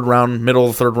a middle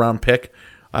of the third round pick,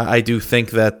 I do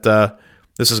think that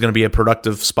this is going to be a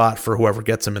productive spot for whoever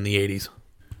gets him in the 80s.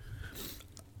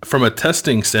 From a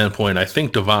testing standpoint, I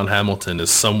think DeVon Hamilton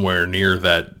is somewhere near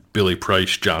that Billy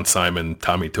Price, John Simon,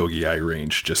 Tommy Togiai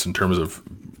range, just in terms of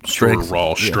sort of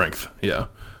raw strength. Yeah.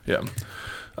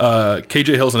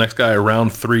 KJ Hill's the next guy,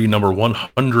 round 3, number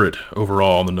 100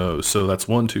 overall on the nose. So that's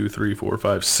 1, 2, 3, 4,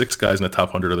 5, 6 guys in the top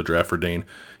 100 of the draft for Dane.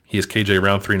 He is KJ,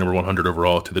 round 3, number 100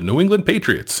 overall to the New England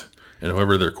Patriots, and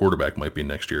whoever their quarterback might be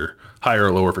next year, higher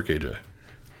or lower for KJ.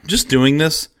 Just doing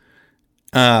this,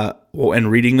 and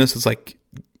reading this, it's like,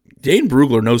 Dane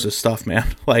Brugler knows his stuff, man.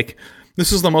 Like,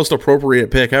 this is the most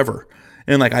appropriate pick ever.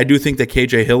 And, like, I do think that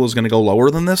KJ Hill is going to go lower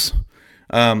than this.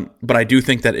 But I do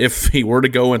think that if he were to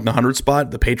go in the 100 spot,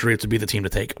 the Patriots would be the team to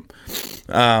take him.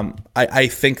 I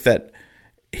think that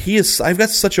I've got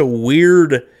such a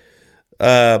weird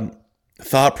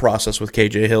thought process with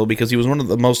KJ Hill, because he was one of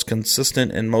the most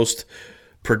consistent and most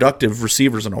productive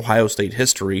receivers in Ohio State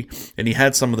history. And he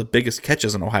had some of the biggest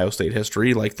catches in Ohio State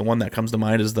history. Like, the one that comes to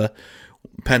mind is the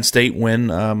Penn State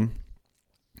win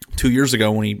 2 years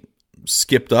ago when he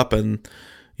skipped up and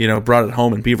brought it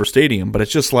home in Beaver Stadium. But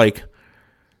it's just like,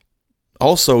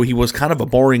 also, he was kind of a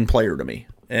boring player to me.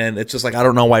 And it's just like, I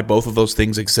don't know why both of those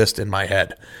things exist in my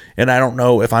head. And I don't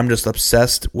know if I'm just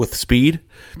obsessed with speed.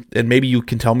 And maybe you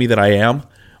can tell me that I am.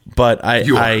 But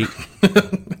you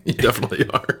definitely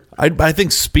are. I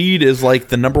think speed is like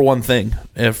the number one thing,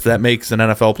 if that makes an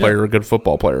NFL player a good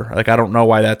football player. Like, I don't know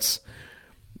why that's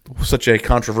such a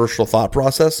controversial thought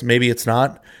process. Maybe it's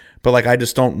not. But like, I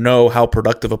just don't know how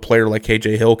productive a player like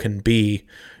KJ Hill can be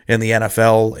in the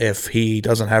NFL if he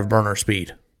doesn't have burner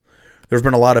speed. There's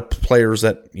been a lot of players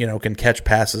that, can catch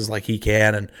passes like he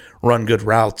can and run good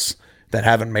routes that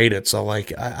haven't made it. So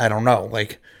like, I don't know.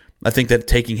 Like, I think that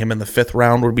taking him in the 5th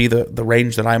round would be the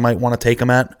range that I might want to take him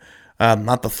at.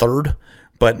 Not the 3rd,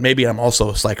 but maybe I'm also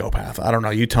a psychopath. I don't know.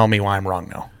 You tell me why I'm wrong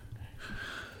now.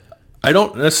 I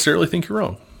don't necessarily think you're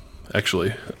wrong,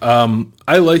 actually.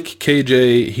 I like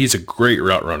KJ. He's a great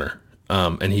route runner.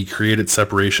 And he created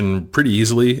separation pretty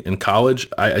easily in college.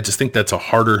 I just think that's a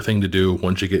harder thing to do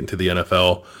once you get into the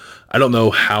NFL. I don't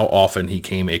know how often he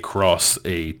came across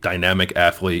a dynamic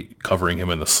athlete covering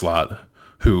him in the slot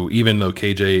who, even though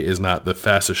KJ is not the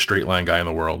fastest straight line guy in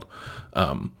the world,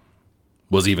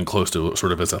 was even close to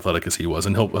sort of as athletic as he was.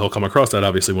 And he'll come across that,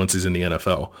 obviously, once he's in the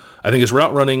NFL. I think his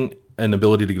route running and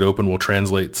ability to get open will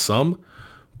translate some,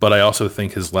 but I also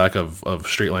think his lack of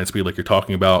straight line speed, like you're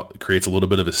talking about, creates a little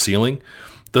bit of a ceiling.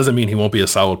 Doesn't mean he won't be a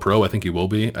solid pro. I think he will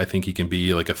be. I think he can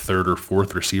be like a 3rd or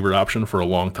 4th receiver option for a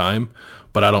long time,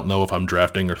 but I don't know if I'm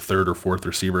drafting a 3rd or 4th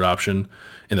receiver option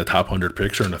in the top 100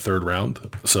 picks or in the 3rd round.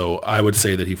 So I would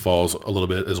say that he falls a little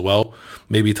bit as well,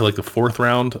 maybe to like the 4th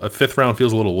round. A 5th round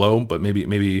feels a little low, but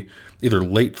maybe either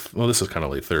late. Well, this is kind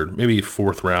of late 3rd, maybe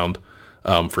 4th round.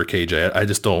 for KJ.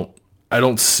 I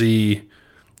don't see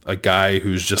a guy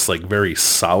who's just like very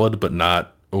solid but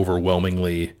not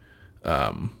overwhelmingly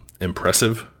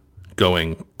impressive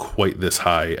going quite this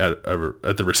high at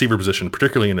the receiver position,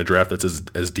 particularly in a draft that's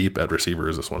as deep at receiver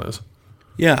as this one is.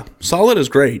 Yeah, solid is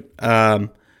great. And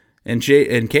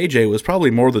KJ was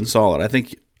probably more than solid. I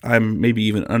think I'm maybe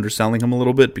even underselling him a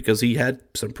little bit because he had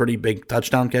some pretty big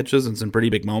touchdown catches and some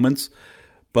pretty big moments.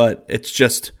 But it's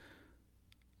just,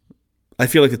 I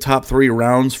feel like the top 3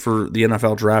 rounds for the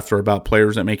NFL draft are about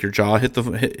players that make your jaw hit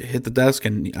the desk,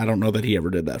 and I don't know that he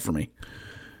ever did that for me.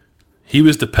 He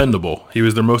was dependable. He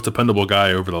was their most dependable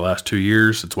guy over the last 2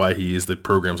 years. It's why he is the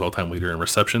program's all-time leader in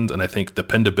receptions, and I think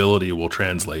dependability will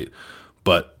translate.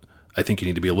 But I think you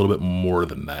need to be a little bit more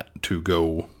than that to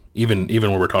go, even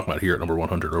what we're talking about here at number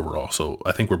 100 overall. So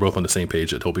I think we're both on the same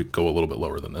page that he'll go a little bit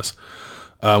lower than this.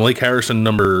 Malik Harrison,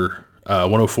 number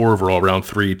 104 overall, round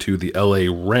 3 to the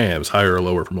LA Rams. Higher or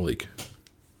lower for Malik?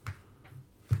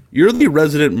 You're the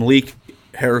resident Malik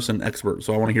Harrison expert,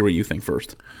 so I want to hear what you think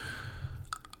first.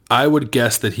 I would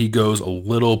guess that he goes a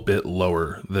little bit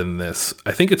lower than this.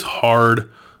 I think it's hard.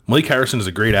 Malik Harrison is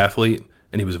a great athlete,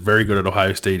 and he was very good at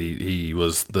Ohio State. He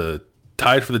was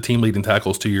tied for the team lead in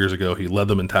tackles 2 years ago. He led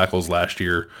them in tackles last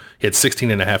year. He had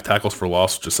 16.5 tackles for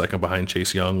loss, which is second behind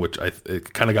Chase Young, which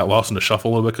it kind of got lost in the shuffle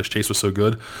a little bit because Chase was so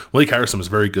good. Malik Harrison was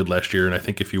very good last year, and I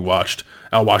think if you watched,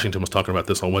 Al Washington was talking about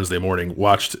this on Wednesday morning,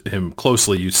 watched him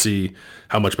closely, you see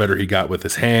how much better he got with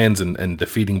his hands and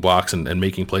defeating blocks and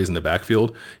making plays in the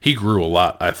backfield. He grew a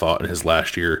lot, I thought, in his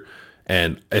last year.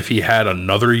 And if he had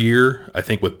another year, I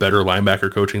think with better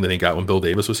linebacker coaching than he got when Bill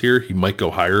Davis was here, he might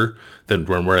go higher than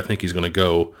where I think he's going to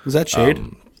go. Is that shade?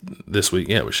 This week?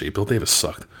 Yeah, it was shade. Bill Davis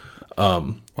sucked.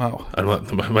 Wow.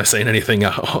 Am I saying anything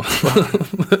out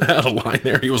of line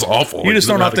there? He was awful. You just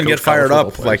don't often get fired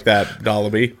up like that,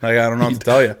 Dollaby. I don't know what to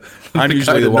tell you. I'm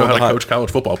usually the one know how to coach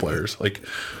college football players.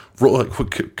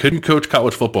 Can you coach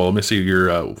college football? Let me see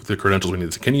your the credentials we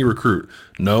need. Can you recruit?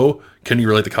 No. Can you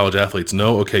relate to college athletes?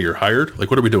 No. Okay, you're hired.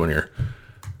 What are we doing here?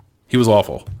 He was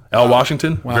awful. Al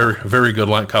Washington, very very good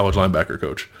college linebacker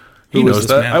coach. He knows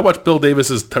that. Man? I watched Bill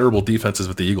Davis's terrible defenses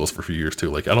with the Eagles for a few years too.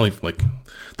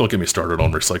 Don't get me started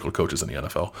on recycled coaches in the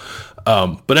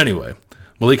NFL. But anyway,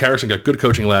 Malik Harrison got good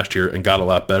coaching last year and got a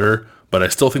lot better. But I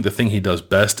still think the thing he does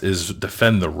best is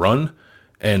defend the run.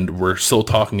 And we're still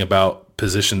talking about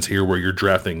positions here where you're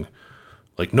drafting,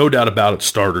 no doubt about it,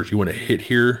 starters. You want to hit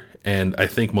here. And I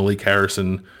think Malik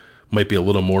Harrison might be a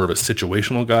little more of a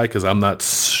situational guy because I'm not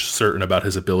certain about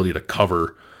his ability to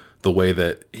cover the way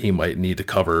that he might need to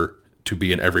cover to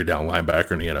be an every down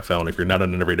linebacker in the NFL. And if you're not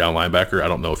an every down linebacker, I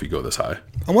don't know if you go this high.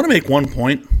 I want to make one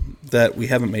point that we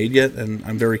haven't made yet, and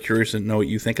I'm very curious to know what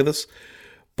you think of this.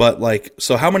 But,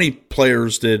 so how many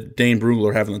players did Dane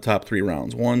Brugler have in the top 3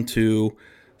 rounds? 1, 2,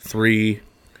 3,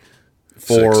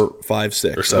 4, 5,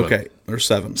 6. Or 7. Okay, there's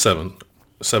 7.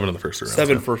 7 in the first 3 rounds.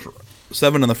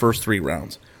 7 in the first 3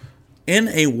 rounds. In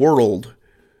a world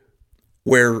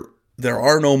where there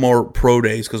are no more pro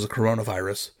days because of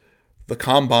coronavirus, the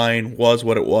combine was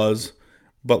what it was,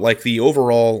 but the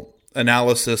overall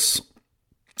analysis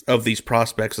of these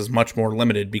prospects is much more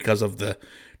limited because of the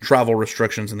travel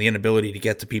restrictions and the inability to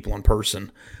get to people in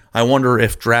person. I wonder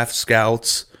if draft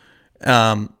scouts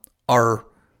are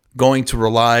going to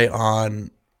rely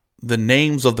on the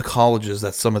names of the colleges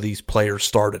that some of these players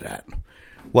started at,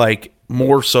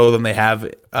 more so than they have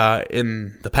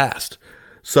in the past.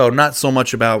 So not so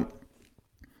much about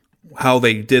how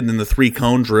they did in the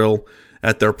 3-cone drill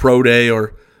at their pro day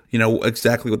or,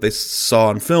 exactly what they saw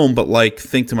on film, but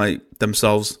think to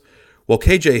themselves, well,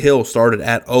 KJ Hill started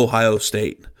at Ohio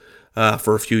State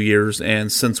for a few years,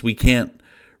 and since we can't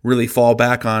really fall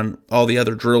back on all the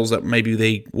other drills that maybe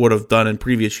they would have done in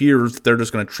previous years, they're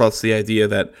just going to trust the idea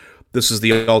that this is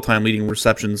the all-time leading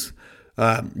receptions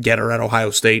getter at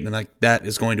Ohio State, and that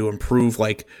is going to improve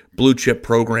blue chip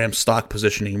program stock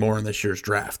positioning more in this year's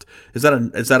draft. Is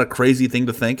that a crazy thing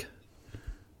to think?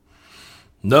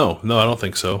 No, I don't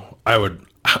think so. I would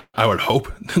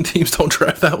hope teams don't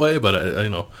draft that way, but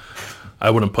I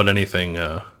wouldn't put anything.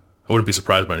 I wouldn't be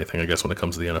surprised by anything, I guess, when it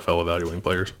comes to the NFL evaluating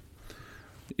players.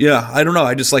 Yeah, I don't know.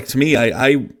 I just to me,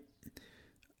 I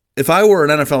if I were an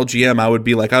NFL GM, I would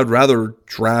be I'd rather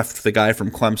draft the guy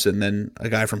from Clemson than a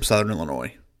guy from Southern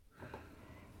Illinois.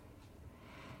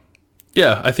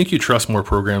 Yeah, I think you trust more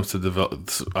programs to develop,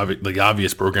 the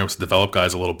obvious programs to develop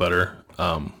guys a little better.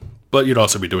 But you'd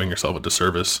also be doing yourself a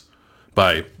disservice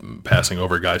by passing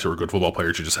over guys who are good football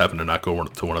players who just happen to not go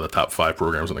to one of the top 5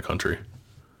 programs in the country.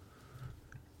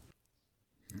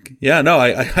 Yeah, no,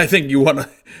 I think you want to.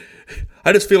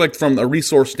 I just feel from a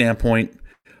resource standpoint,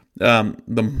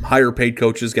 the higher paid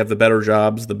coaches get the better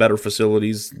jobs, the better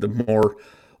facilities, the more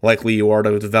likely you are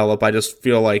to develop. I just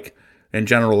feel like, in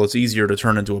general, it's easier to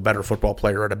turn into a better football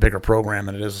player at a bigger program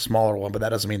than it is a smaller one, but that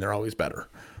doesn't mean they're always better.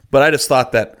 But I just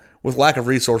thought that with lack of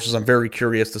resources, I'm very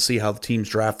curious to see how the teams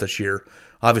draft this year.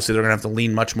 Obviously, they're going to have to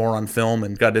lean much more on film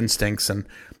and gut instincts, and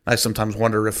I sometimes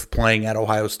wonder if playing at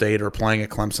Ohio State or playing at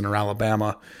Clemson or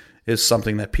Alabama is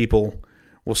something that people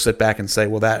will sit back and say,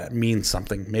 well, that means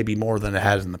something, maybe more than it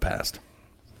has in the past.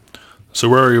 So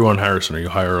where are you on Harrison? Are you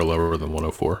higher or lower than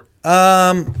 104?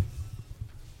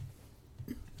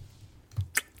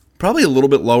 Probably a little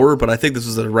bit lower, but I think this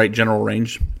is the right general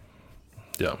range.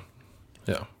 Yeah.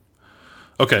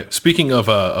 Okay, speaking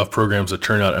of programs that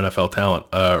turn out NFL talent,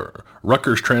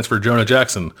 Rutgers transfer Jonah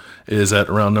Jackson is at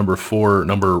around number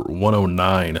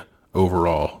 109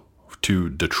 overall to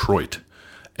Detroit.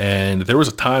 And there was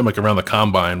a time like around the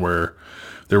Combine where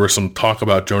there was some talk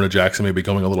about Jonah Jackson maybe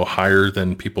going a little higher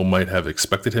than people might have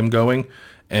expected him going.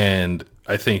 And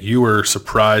I think you were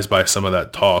surprised by some of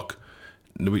that talk.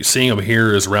 Seeing him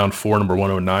here is round 4, number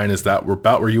 109. Is that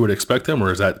about where you would expect him,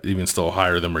 or is that even still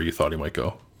higher than where you thought he might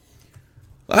go?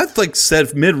 I've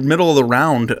said middle of the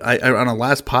round on a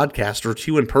last podcast or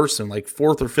two in person, like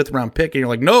 4th or 5th round pick, and you're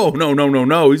like, no.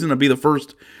 He's going to be the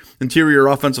first interior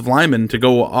offensive lineman to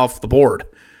go off the board.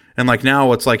 And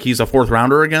now it's like he's a 4th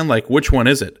rounder again. Like, which one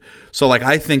is it? So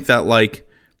I think that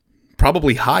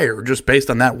probably higher just based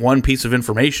on that one piece of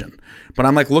information. But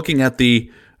I'm looking at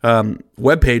the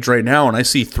webpage right now, and I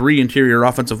see 3 interior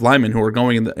offensive linemen who are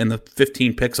going in the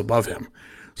 15 picks above him.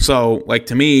 So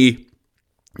to me,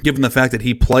 given the fact that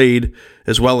he played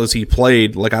as well as he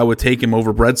played, I would take him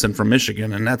over Bredson from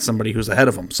Michigan, and that's somebody who's ahead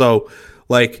of him. So,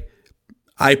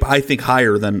 I think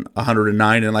higher than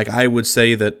 109, and I would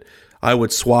say that I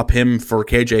would swap him for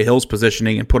KJ Hill's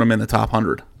positioning and put him in the top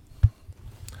 100.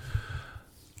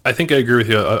 I think I agree with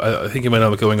you. I think he might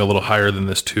end up going a little higher than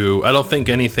this too. I don't think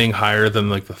anything higher than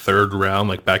the 3rd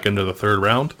round, back into the 3rd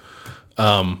round.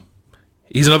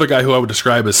 He's another guy who I would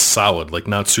describe as solid,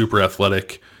 not super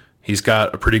athletic. He's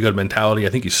got a pretty good mentality. I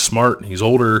think he's smart. He's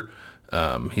older.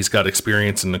 He's got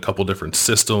experience in a couple different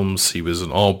systems. He was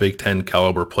an all Big Ten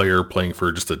caliber player playing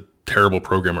for just a terrible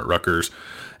program at Rutgers.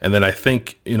 And then I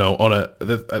think,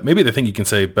 maybe the thing you can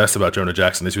say best about Jonah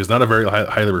Jackson is he was not a very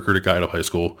highly recruited guy out of high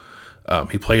school.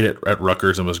 He played at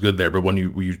Rutgers and was good there. But when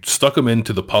you stuck him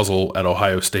into the puzzle at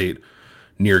Ohio State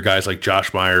near guys like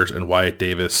Josh Myers and Wyatt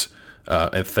Davis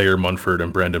and Thayer Munford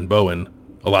and Brandon Bowen,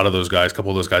 a lot of those guys, a couple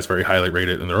of those guys very highly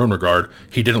rated in their own regard,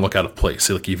 he didn't look out of place.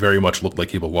 He very much looked like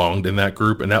he belonged in that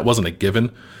group, and that wasn't a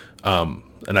given.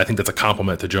 And I think that's a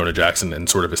compliment to Jonah Jackson and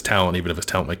sort of his talent, even if his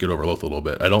talent might get overlooked a little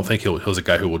bit. I don't think he's a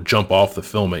guy who will jump off the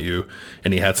film at you,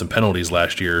 and he had some penalties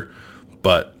last year.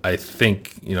 But I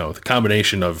think, the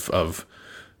combination of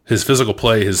his physical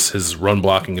play, his run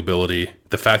blocking ability,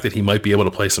 the fact that he might be able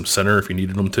to play some center if you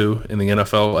needed him to in the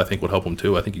NFL, I think would help him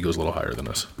too. I think he goes a little higher than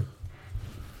us.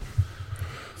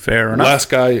 Fair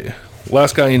enough.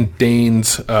 Last guy in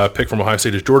Dane's pick from Ohio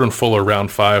State is Jordan Fuller,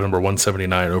 round 5, number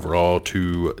 179 overall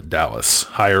to Dallas.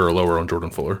 Higher or lower on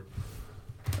Jordan Fuller?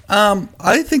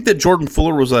 I think that Jordan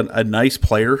Fuller was a nice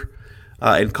player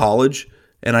in college,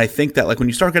 and I think that when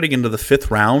you start getting into the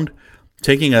 5th round,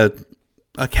 taking a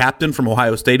captain from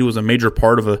Ohio State who was a major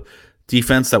part of a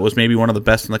defense that was maybe one of the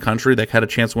best in the country that had a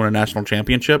chance to win a national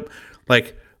championship,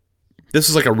 this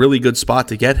is a really good spot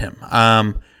to get him.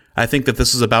 I think that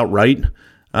this is about right.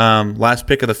 Last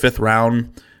pick of the 5th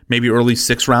round, maybe early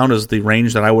 6th round is the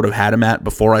range that I would have had him at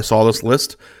before I saw this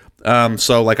list.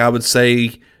 So I would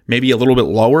say maybe a little bit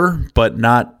lower, but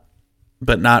not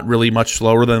really much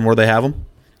lower than where they have him.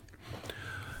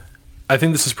 I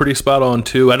think this is pretty spot on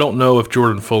too. I don't know if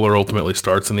Jordan Fuller ultimately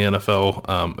starts in the NFL.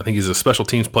 I think he's a special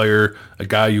teams player, a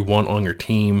guy you want on your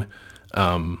team.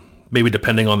 Maybe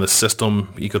depending on the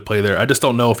system, he could play there. I just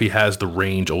don't know if he has the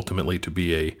range ultimately to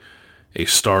be a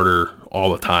starter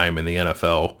all the time in the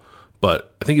NFL.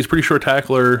 But I think he's a pretty short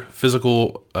tackler,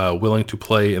 physical, willing to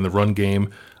play in the run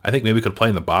game. I think maybe he could play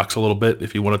in the box a little bit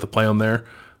if you wanted to play him there.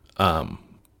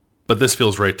 But this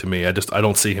feels right to me. I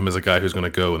don't see him as a guy who's going to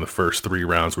go in the first 3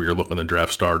 rounds where you're looking to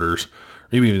draft starters,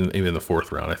 or even the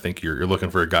 4th round. I think you're looking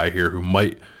for a guy here who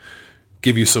might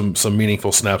give you some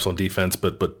meaningful snaps on defense,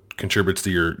 but contributes to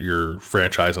your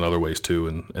franchise in other ways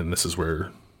too. And this is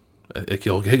where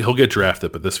he'll get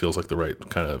drafted, but this feels like the right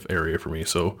kind of area for me.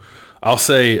 So I'll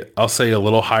say a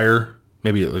little higher,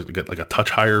 maybe like a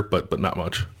touch higher, but not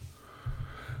much.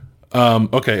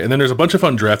 Okay, and then there's a bunch of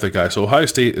undrafted guys. So Ohio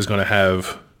State is going to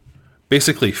have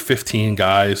basically 15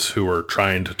 guys who are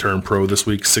trying to turn pro this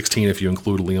week, 16 if you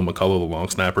include Liam McCullough, the long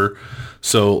snapper.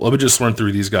 So let me just run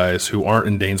through these guys who aren't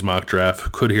in Dane's mock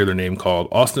draft, could hear their name called: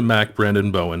 Austin Mack,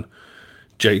 Brandon Bowen,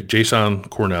 Jason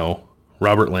Cornell,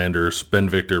 Robert Landers, Ben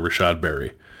Victor, Rashad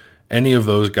Berry. Any of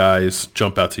those guys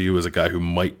jump out to you as a guy who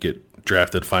might get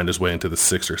drafted, find his way into the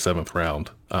 6th or 7th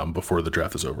round before the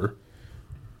draft is over?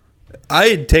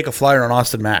 I'd take a flyer on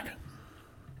Austin Mack.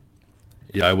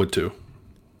 Yeah, I would too.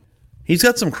 He's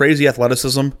got some crazy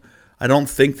athleticism. I don't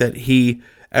think that he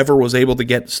ever was able to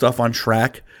get stuff on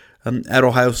track at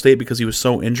Ohio State because he was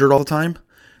so injured all the time.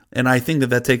 And I think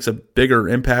that takes a bigger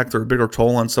impact or a bigger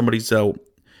toll on somebody's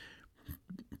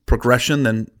progression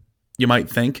than you might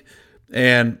think.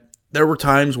 And there were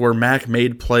times where Mack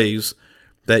made plays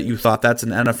that you thought that's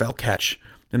an NFL catch.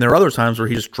 And there are other times where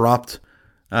he just dropped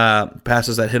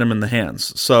passes that hit him in the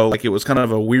hands. So like it was kind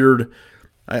of a weird,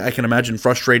 I can imagine,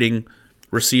 frustrating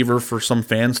receiver for some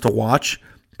fans to watch.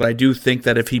 But I do think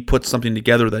that if he puts something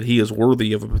together that he is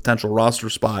worthy of a potential roster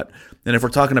spot, and if we're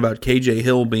talking about KJ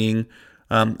Hill being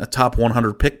a top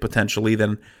 100 pick potentially,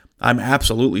 then I'm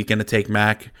absolutely going to take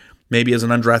Mack, maybe as an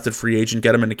undrafted free agent,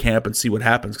 get him into camp and see what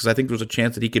happens, because I think there's a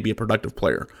chance that he could be a productive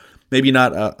player. Maybe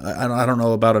not, I don't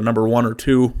know about a number 1 or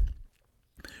 2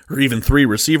 or even 3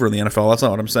 receiver in the NFL. That's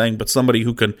not what I'm saying, but somebody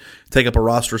who can take up a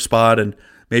roster spot and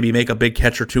maybe make a big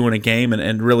catch or 2 in a game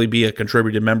and really be a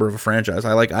contributing member of a franchise.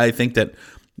 I think that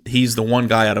he's the one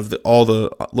guy out of all the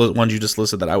ones you just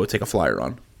listed that I would take a flyer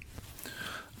on.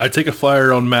 I'd take a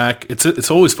flyer on Mack. It's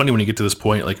always funny when you get to this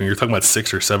point, like when you're talking about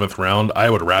 6th or 7th round, I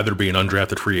would rather be an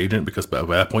undrafted free agent because by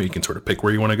that point you can sort of pick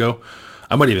where you want to go.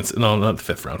 I might even, no, not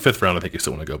the 5th round. 5th round I think you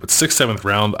still want to go, but 6th, 7th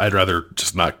round, I'd rather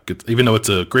just not get, even though it's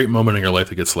a great moment in your life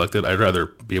to get selected, I'd rather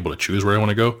be able to choose where I want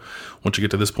to go once you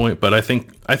get to this point. But I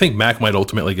think Mack might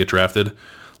ultimately get drafted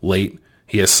late.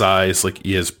 He has size, like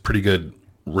he has pretty good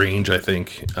range, I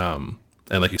think.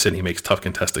 And like you said, he makes tough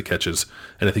contested catches,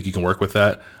 and I think you can work with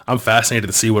that. I'm fascinated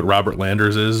to see what Robert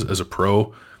Landers is as a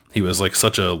pro. He was like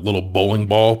such a little bowling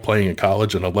ball playing in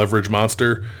college and a leverage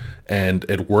monster, and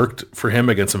it worked for him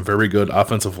against some very good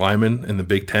offensive linemen in the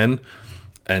Big Ten.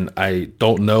 And I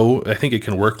don't know. I think it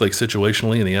can work like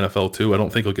situationally in the NFL too. I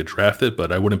don't think he'll get drafted,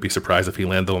 but I wouldn't be surprised if he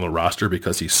landed on the roster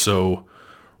because he's so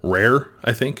rare,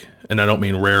 I think. And I don't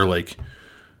mean rare like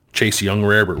Chase Young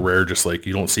rare, but rare just like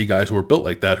you don't see guys who are built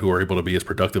like that who are able to be as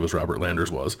productive as Robert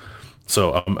Landers was.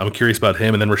 So I'm curious about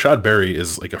him. And then Rashad Berry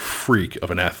is like a freak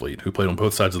of an athlete who played on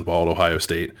both sides of the ball at Ohio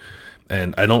State.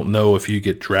 And I don't know if you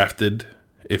get drafted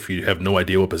if you have no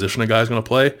idea what position a guy's going to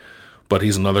play, but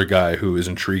he's another guy who is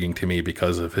intriguing to me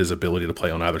because of his ability to play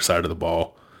on either side of the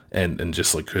ball and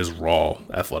just like his raw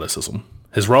athleticism.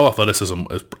 His raw athleticism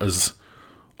is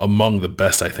among the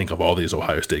best, I think, of all these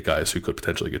Ohio State guys who could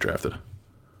potentially get drafted.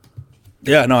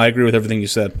 Yeah, no, I agree with everything you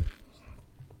said.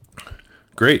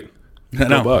 Great.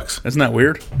 No, Bucks. Isn't that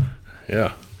weird?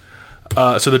 Yeah.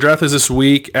 So the draft is this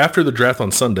week. After the draft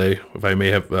on Sunday, if I may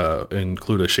have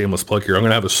include a shameless plug here, I'm going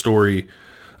to have a story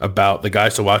about the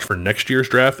guys to watch for next year's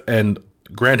draft. And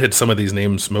granted, some of these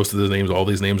names, most of the names, all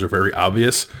these names are very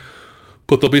obvious,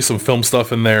 but there'll be some film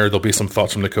stuff in there. There'll be some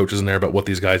thoughts from the coaches in there about what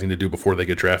these guys need to do before they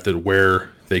get drafted, where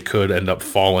they could end up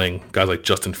falling. Guys like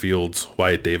Justin Fields,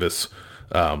 Wyatt Davis,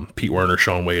 Pete Werner,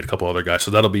 Sean Wade, a couple other guys. So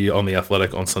that'll be on The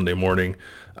Athletic on Sunday morning.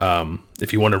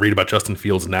 If you want to read about Justin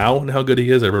Fields now and how good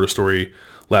he is, I wrote a story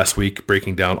last week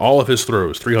breaking down all of his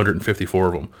throws, 354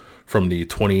 of them from the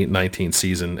 2019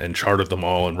 season, and charted them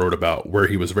all and wrote about where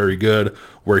he was very good,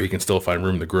 where he can still find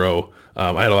room to grow.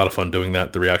 I had a lot of fun doing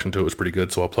that. The reaction to it was pretty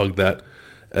good, so I'll plug that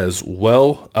as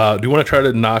well. Do you want to try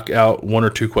to knock out 1 or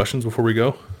 2 questions before we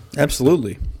go?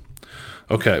 Absolutely.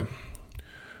 Okay.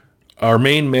 Our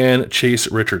main man,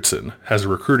 Chase Richardson, has a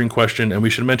recruiting question, and we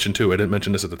should mention, too, I didn't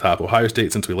mention this at the top, Ohio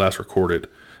State, since we last recorded,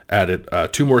 added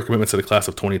 2 more commitments to the class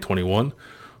of 2021.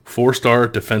 4-star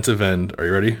defensive end. Are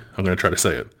you ready? I'm going to try to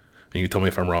say it, and you tell me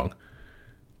if I'm wrong.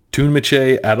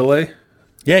 Tunmiche Adelaide?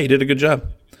 Yeah, you did a good job.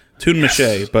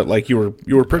 Tunmiche, but like you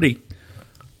were pretty...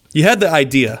 You had the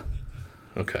idea.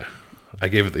 Okay. I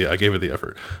gave it the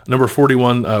effort. Number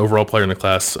 41 overall player in the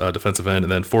class, defensive end,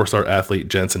 and then 4-star athlete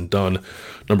Jensen Dunn,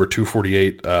 number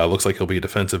 248. Looks like he'll be a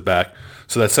defensive back.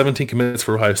 So that's 17 commits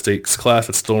for Ohio State's class.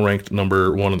 It's still ranked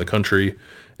number 1 in the country.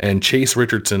 And Chase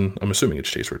Richardson, I'm assuming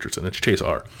it's Chase Richardson. It's Chase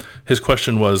R. His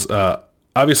question was,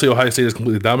 obviously Ohio State has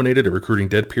completely dominated a recruiting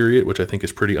dead period, which I think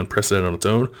is pretty unprecedented on its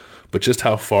own. But just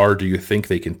how far do you think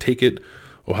they can take it?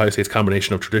 Ohio State's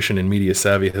combination of tradition and media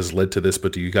savvy has led to this,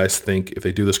 but do you guys think if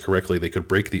they do this correctly, they could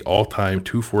break the all-time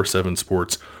 247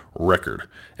 sports record?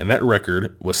 And that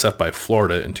record was set by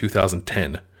Florida in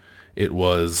 2010. It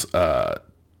was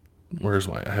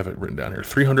I have it written down here,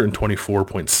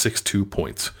 324.62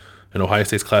 points. And Ohio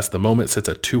State's class at the moment sits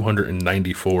at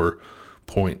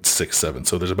 294.67.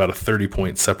 So there's about a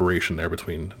 30-point separation there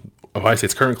between Ohio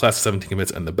State's current class of 17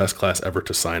 commits and the best class ever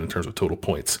to sign in terms of total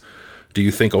points. Do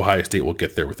you think Ohio State will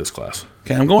get there with this class?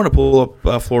 Okay, I'm going to pull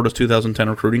up Florida's 2010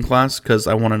 recruiting class because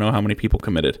I want to know how many people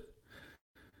committed.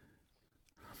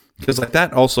 Because like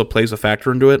that also plays a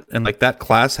factor into it, and like that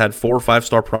class had 4 or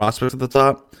 5-star prospects at the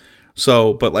top.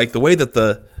 So, but like the way that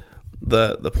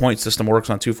the point system works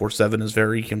on 247 is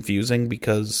very confusing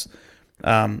because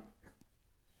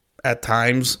at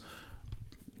times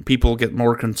people get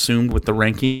more consumed with the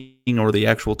ranking or the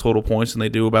actual total points than they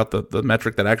do about the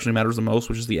metric that actually matters the most,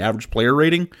 which is the average player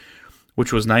rating,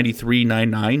 which was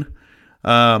 93.99.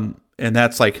 And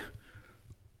that's like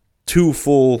 2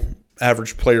 full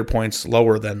average player points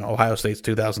lower than Ohio State's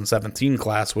 2017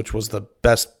 class, which was the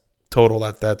best total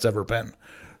that's ever been.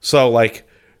 So, like,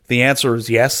 the answer is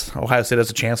yes, Ohio State has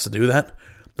a chance to do that.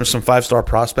 There's some 5-star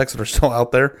prospects that are still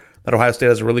out there that Ohio State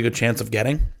has a really good chance of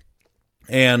getting.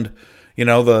 And, you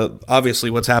know, obviously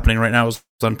what's happening right now is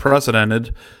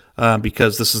unprecedented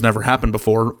because this has never happened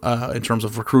before in terms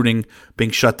of recruiting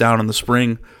being shut down in the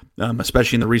spring,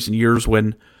 especially in the recent years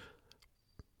when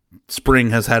spring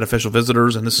has had official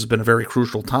visitors, and this has been a very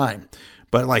crucial time.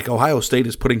 But, like, Ohio State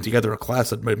is putting together a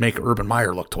class that would make Urban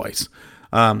Meyer look twice.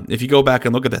 If you go back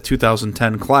and look at that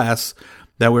 2010 class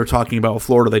that we were talking about with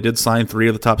Florida, they did sign 3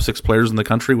 of the top 6 players in the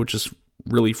country, which is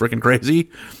really freaking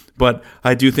crazy. But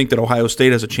I do think that Ohio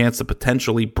State has a chance to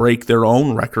potentially break their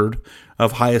own record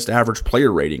of highest average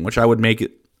player rating, which I would make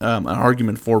it an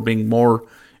argument for being more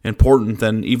important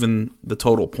than even the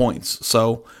total points.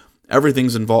 So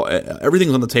everything's involved.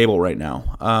 Everything's on the table right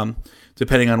now,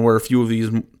 depending on where a few of these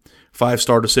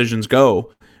 5-star decisions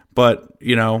go. But,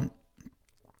 you know,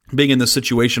 being in this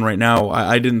situation right now,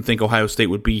 I didn't think Ohio State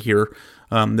would be here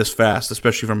this fast,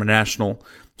 especially from a national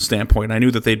standpoint. I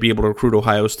knew that they'd be able to recruit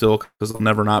Ohio still because they'll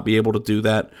never not be able to do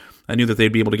that. I knew that they'd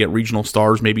be able to get regional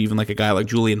stars, maybe even like a guy like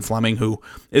Julian Fleming, who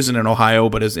isn't in Ohio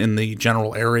but is in the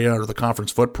general area or the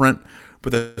conference footprint.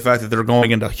 But the fact that they're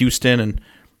going into Houston and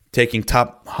taking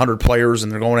top 100 players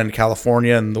and they're going into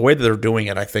California and the way that they're doing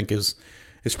it, I think is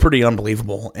pretty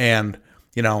unbelievable. And,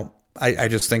 you know, I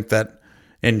just think that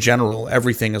in general,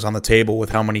 everything is on the table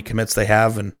with how many commits they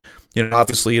have. And, you know,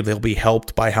 obviously they'll be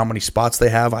helped by how many spots they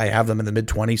have. I have them in the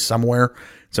mid-20s somewhere.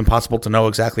 It's impossible to know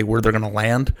exactly where they're going to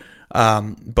land.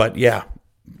 But yeah,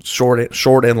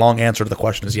 short and long answer to the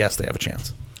question is yes, they have a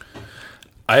chance.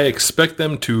 I expect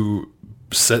them to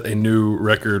set a new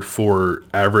record for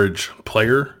average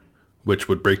player, which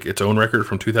would break its own record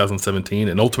from 2017.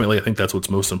 And ultimately, I think that's what's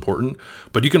most important.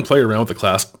 But you can play around with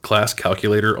the class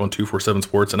calculator on 247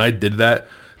 Sports, and I did that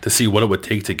to see what it would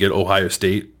take to get Ohio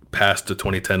State past the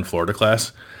 2010 Florida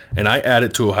class. And I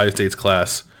added to Ohio State's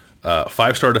class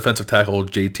 5-star defensive tackle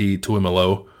JT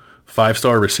Tuimoloau,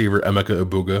 5-star receiver Emeka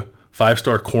Ibuga,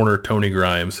 5-star corner Tony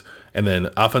Grimes, and then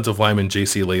offensive lineman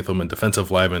J.C. Latham and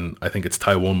defensive lineman, I think it's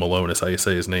Tywone Malone is how you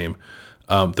say his name.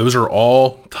 Those are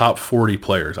all top 40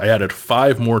 players. I added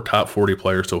 5 more top 40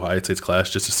 players to Ohio State's class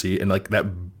just to see, and like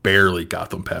that barely got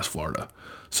them past Florida.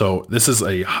 So this is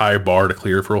a high bar to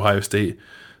clear for Ohio State.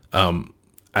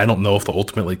 I don't know if they'll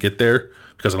ultimately get there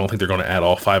because I don't think they're going to add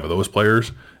all 5 of those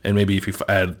players. And maybe if you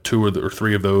add 2 or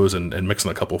 3 of those and mix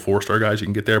in a couple 4-star guys, you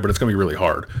can get there. But it's going to be really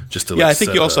hard just to. Yeah, I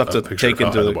think you also have to take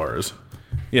into the bars.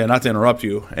 Yeah, not to interrupt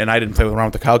you, and I didn't play around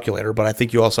with the calculator, but I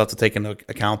think you also have to take into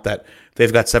account that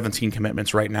they've got 17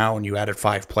 commitments right now, and you added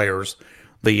 5 players,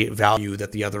 the value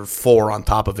that the other 4 on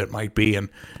top of it might be, and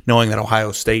knowing that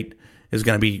Ohio State is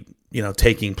going to be, you know,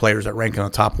 taking players that rank in the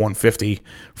top 150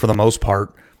 for the most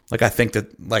part. Like, I think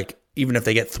that, like, even if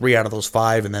they get 3 out of those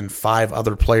 5 and then 5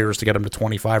 other players to get them to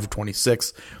 25 or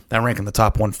 26 that rank in the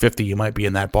top 150, you might be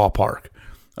in that ballpark.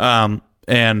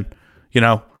 And, you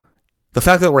know, the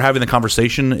fact that we're having the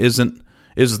conversation is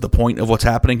the point of what's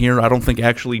happening here. I don't think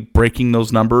actually breaking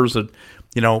those numbers,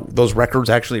 you know, those records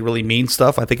actually really mean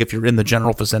stuff. I think if you're in the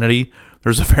general vicinity,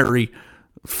 there's a very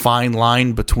fine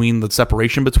line between the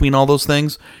separation between all those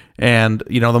things. And,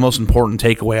 you know, the most important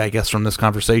takeaway, I guess, from this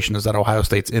conversation is that Ohio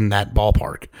State's in that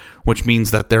ballpark, which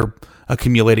means that they're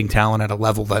accumulating talent at a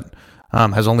level that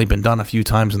has only been done a few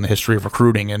times in the history of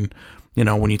recruiting. And, you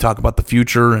know, when you talk about the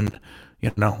future and,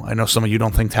 you know, I know some of you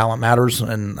don't think talent matters,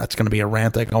 and that's going to be a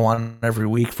rant I go on every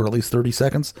week for at least 30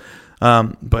 seconds.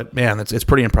 But, man, it's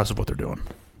pretty impressive what they're doing.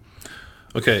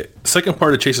 Okay, second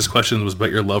part of Chase's question was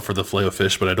about your love for the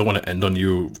Filet-O-Fish, but I don't want to end on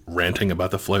you ranting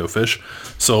about the Filet-O-Fish.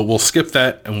 So we'll skip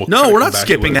that, and we'll... No, we're not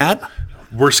skipping that.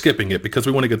 we're skipping it because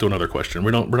we want to get to another question.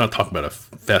 We're not talking about a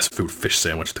fast food fish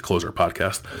sandwich to close our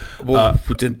podcast. Well,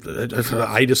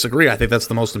 I disagree. I think that's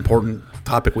the most important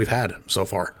topic we've had so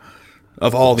far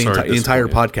of all the entire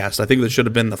podcast. I think this should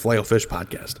have been the Filet-O-Fish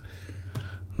podcast.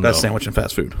 Best sandwich and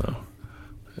fast food. No,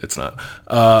 it's not.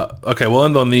 Okay, we'll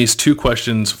end on these 2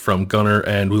 questions from Gunnar,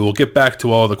 and we will get back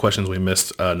to all the questions we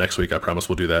missed next week. I promise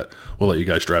we'll do that. We'll let you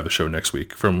guys drive the show next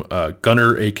week. From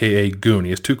Gunnar, a.k.a. Goon.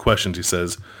 He has 2 questions. He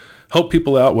says, help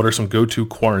people out. What are some go-to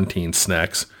quarantine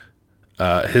snacks?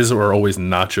 His are always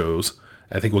nachos.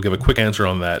 I think we'll give a quick answer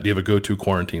on that. Do you have a go-to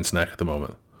quarantine snack at the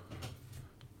moment?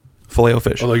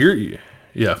 Filet-O-Fish. Although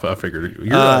yeah, I figured.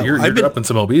 You're dropping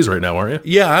some LBs right now, aren't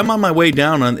you? Yeah, I'm on my way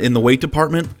down in the weight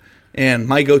department, and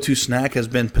my go-to snack has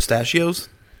been pistachios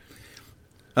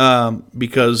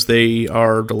because they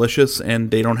are delicious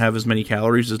and they don't have as many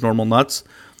calories as normal nuts.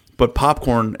 But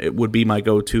popcorn, it would be my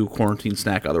go-to quarantine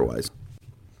snack otherwise.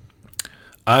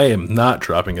 I am not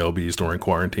dropping LBs during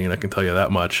quarantine, I can tell you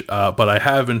that much. But I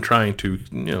have been trying to,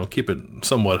 keep it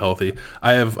somewhat healthy.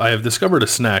 I have discovered a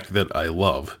snack that I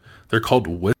love. They're called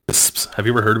Wisps. Have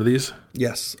you ever heard of these?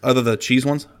 Yes. Are they the cheese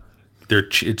ones?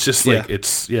 It's just like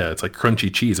it's like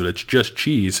crunchy cheese, but it's just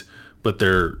cheese. But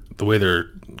the way they're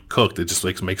cooked, it just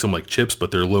makes them like chips,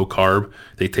 but they're low carb.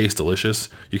 They taste delicious.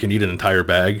 You can eat an entire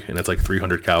bag, and it's like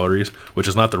 300 calories, which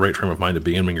is not the right frame of mind to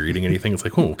be in when you're eating anything. It's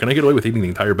like, oh, can I get away with eating the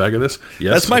entire bag of this?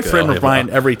 Yes. That's my frame of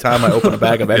mind every time I open a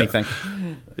bag of anything.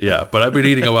 Yeah, but I've been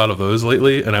eating a lot of those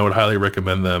lately, and I would highly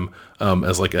recommend them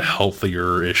as like a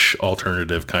healthier-ish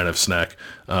alternative kind of snack.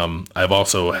 I've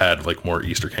also had like more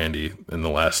Easter candy in the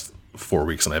last 4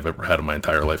 weeks than I've ever had in my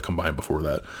entire life combined before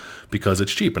that, because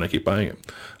it's cheap and I keep buying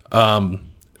it.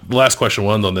 The last question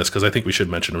we'll end on this because I think we should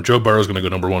mention him. Joe Burrow is going to go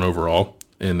number 1 overall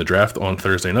in the draft on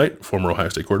Thursday night. Former Ohio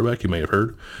State quarterback, you may have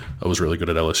heard. Was really good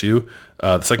at LSU.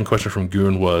 The second question from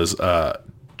Goon was,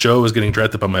 Joe is getting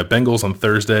drafted by my Bengals on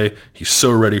Thursday. He's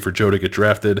so ready for Joe to get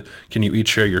drafted. Can you each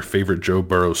share your favorite Joe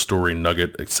Burrow story,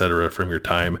 nugget, etc. from your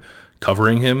time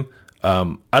covering him?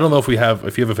 I don't know if you have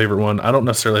a favorite one. I don't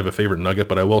necessarily have a favorite nugget,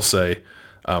 but I will say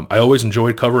I always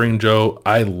enjoyed covering Joe.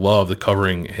 I loved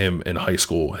covering him in high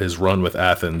school, his run with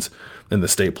Athens in the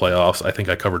state playoffs. I think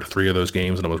I covered 3 of those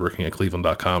games, and I was working at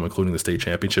Cleveland.com, including the state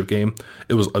championship game.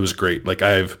 It was great. Like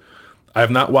I've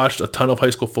not watched a ton of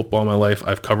high school football in my life.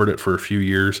 I've covered it for a few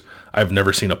years. I've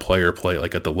never seen a player play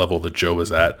like at the level that Joe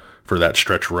was at for that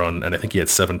stretch run. And I think he had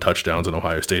 7 touchdowns in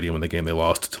Ohio Stadium in the game they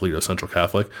lost to Toledo Central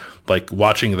Catholic. Like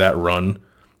watching that run,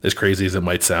 as crazy as it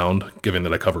might sound, given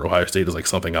that I cover Ohio State, is like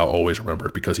something I'll always remember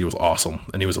because he was awesome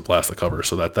and he was a blast to cover.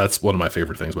 So that's one of my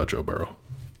favorite things about Joe Burrow.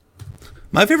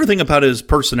 My favorite thing about his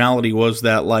personality was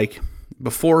that like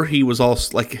before he was all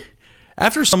like,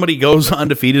 after somebody goes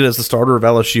undefeated as the starter of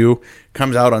LSU,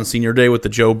 comes out on senior day with the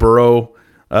Joe Burrow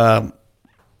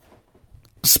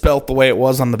spelt the way it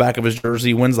was on the back of his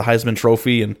jersey, wins the Heisman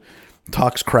Trophy, and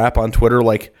talks crap on Twitter,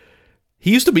 like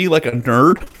he used to be like a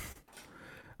nerd,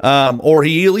 or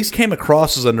he at least came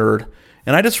across as a nerd.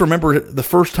 And I just remember the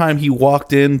first time he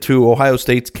walked into Ohio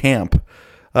State's camp,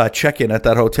 check-in at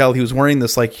that hotel, he was wearing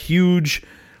this like huge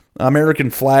American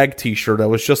flag t-shirt that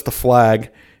was just the flag,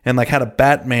 and like had a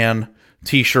Batman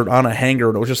t-shirt on a hanger,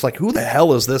 and it was just like, who the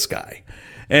hell is this guy?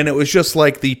 And it was just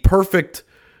like the perfect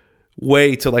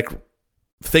way to like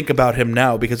think about him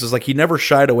now, because it's like he never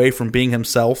shied away from being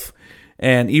himself.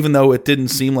 And even though it didn't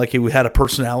seem like he had a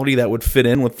personality that would fit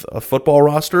in with a football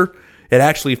roster, it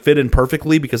actually fit in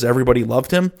perfectly because everybody loved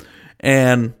him.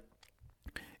 And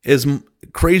as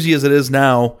crazy as it is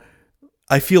now,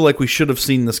 I feel like we should have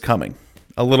seen this coming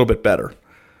a little bit better.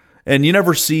 And you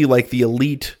never see like the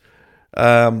elite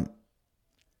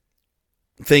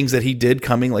things that he did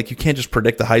coming. Like you can't just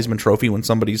predict the Heisman Trophy when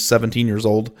somebody's 17 years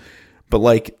old. But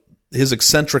like his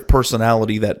eccentric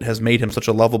personality that has made him such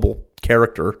a lovable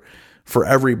character for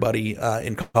everybody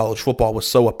in college football was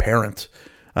so apparent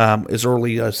as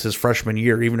early as his freshman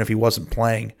year, even if he wasn't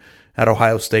playing at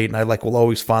Ohio State. And I like will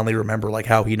always fondly remember like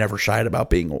how he never shied about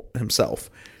being himself.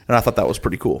 And I thought that was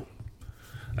pretty cool.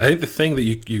 I think the thing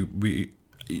that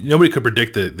nobody could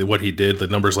predict what he did. The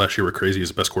numbers last year were crazy. He was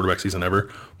the best quarterback season ever.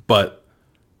 But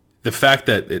the fact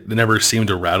that it never seemed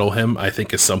to rattle him, I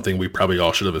think, is something we probably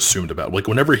all should have assumed about. Like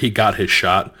whenever he got his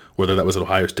shot, whether that was at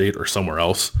Ohio State or somewhere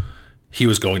else, he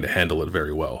was going to handle it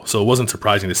very well. So it wasn't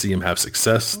surprising to see him have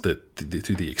success to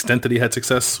the extent that he had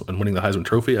success in winning the Heisman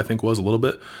Trophy, I think was a little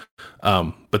bit.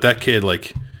 But that kid,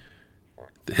 like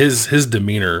his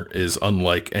demeanor is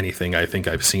unlike anything I think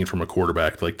I've seen from a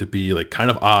quarterback. Like to be like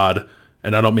kind of odd,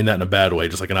 and I don't mean that in a bad way,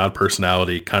 just like an odd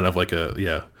personality, kind of like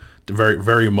very,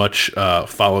 very much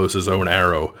follows his own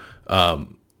arrow.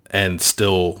 and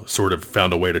still sort of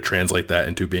found a way to translate that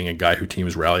into being a guy who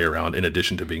teams rally around in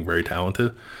addition to being very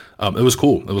talented. It was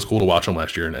cool. It was cool to watch him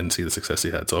last year and see the success he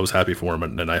had. So I was happy for him,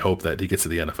 and I hope that he gets to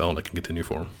the NFL and it can continue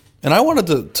for him. And I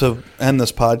wanted to end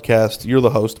this podcast. You're the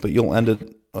host, but you'll end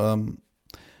it.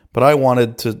 But I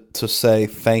wanted to say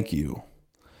thank you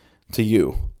to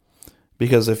you.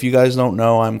 Because if you guys don't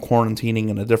know, I'm quarantining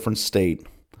in a different state.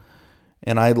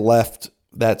 And I left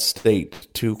that state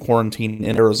to quarantine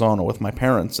in Arizona with my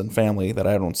parents and family that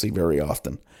I don't see very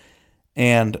often.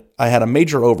 And I had a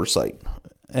major oversight.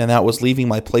 And that was leaving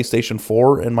my PlayStation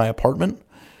 4 in my apartment.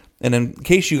 And in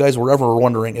case you guys were ever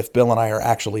wondering if Bill and I are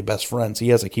actually best friends, he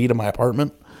has a key to my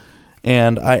apartment.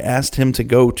 And I asked him to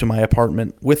go to my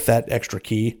apartment with that extra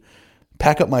key,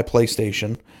 pack up my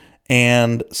PlayStation,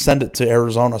 and send it to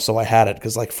Arizona so I had it.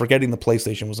 Because forgetting the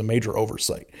PlayStation was a major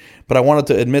oversight. But I wanted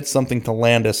to admit something to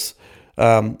Landis,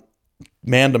 man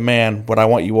to man, but I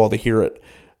want you all to hear it.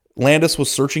 Landis was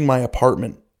searching my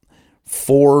apartment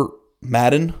for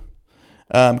Madden.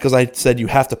 Because I said, you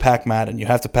have to pack Madden. You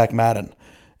have to pack Madden.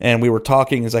 And we were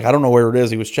talking. He's like, I don't know where it is.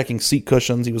 He was checking seat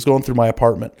cushions. He was going through my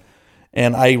apartment.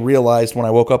 And I realized when I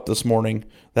woke up this morning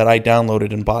that I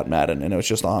downloaded and bought Madden. And it was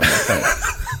just on my phone.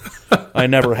 I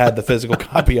never had the physical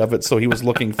copy of it. So he was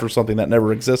looking for something that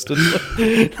never existed.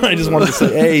 I just wanted to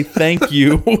say, A, thank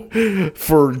you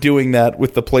for doing that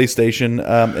with the PlayStation.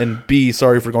 And B,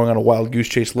 sorry for going on a wild goose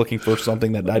chase looking for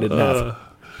something that I didn't have.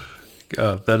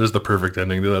 That is the perfect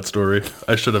ending to that story.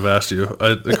 I should have asked you.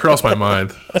 It crossed my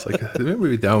mind. It's like, maybe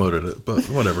we downloaded it, but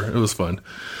whatever. It was fun.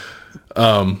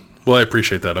 Well, I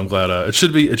appreciate that. I'm glad.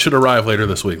 It should arrive later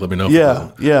this week. Let me know.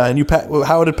 Yeah. And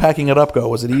how did packing it up go?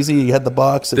 Was it easy? You had the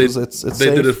box. They safe?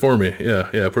 Did it for me. Yeah.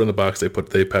 I put it in the box. They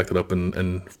packed it up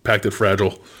and packed it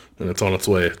fragile, and it's on its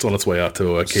way. It's on its way out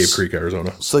to Cave Creek,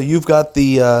 Arizona. So you've got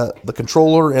the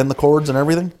controller and the cords and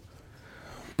everything.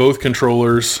 Both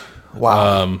controllers.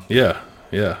 Wow. Yeah.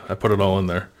 I put it all in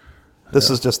there. That's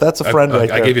a friend right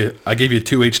there. I gave you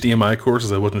 2 HDMI cords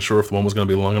because I wasn't sure if the one was going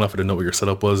to be long enough. I didn't know what your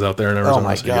setup was out there in Arizona. Oh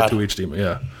my God. So you got 2 HDMI.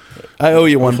 Yeah. I owe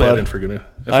you one, bud. I didn't forget it.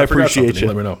 If I appreciate you.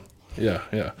 Let me know.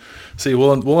 Yeah. See,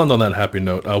 we'll end on that happy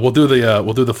note. We'll do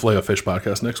the Filet of Fish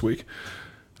podcast next week.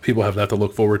 People have that to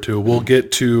look forward to. We'll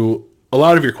get to a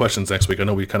lot of your questions next week. I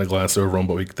know we kind of glanced over them,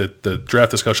 but the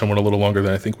draft discussion went a little longer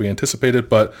than I think we anticipated,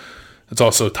 but it's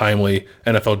also timely.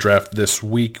 NFL draft this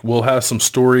week. We'll have some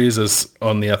stories as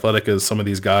on The Athletic as some of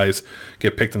these guys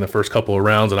get picked in the first couple of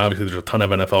rounds, and obviously there's a ton of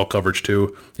NFL coverage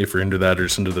too. If you're into that or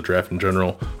just into the draft in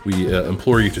general, we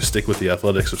implore you to stick with The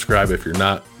Athletic. Subscribe if you're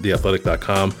not.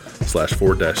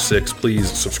 theathletic.com/4-6.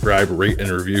 Please subscribe, rate, and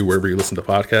review wherever you listen to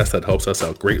podcasts. That helps us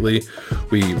out greatly.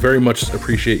 We very much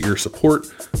appreciate your support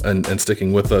and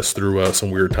sticking with us through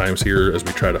some weird times here as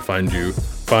we try to find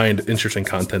interesting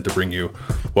content to bring you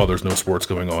while there's no sports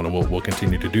going on, and we'll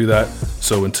continue to do that.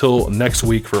 So until next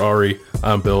week, for Ari,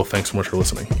 I'm Bill. Thanks so much for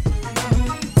listening.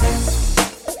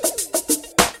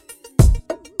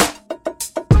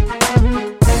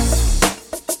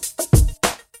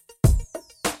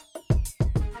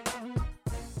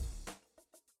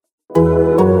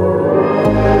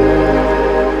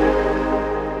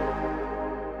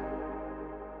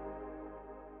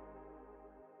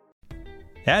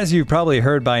 As you've probably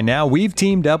heard by now, we've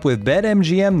teamed up with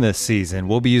BetMGM this season.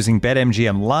 We'll be using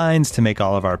BetMGM lines to make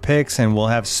all of our picks, and we'll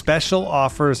have special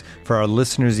offers for our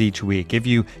listeners each week. If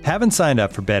you haven't signed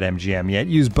up for BetMGM yet,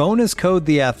 use bonus code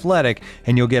THEATHLETIC,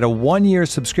 and you'll get a 1-year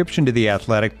subscription to The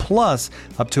Athletic, plus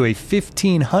up to a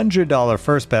 $1,500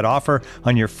 first bet offer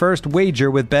on your first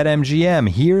wager with BetMGM.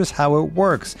 Here's how it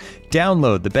works.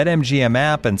 Download the BetMGM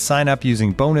app and sign up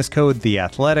using bonus code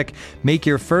THEATHLETIC. Make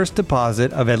your first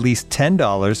deposit of at least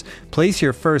 $10. Place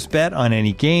your first bet on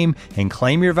any game and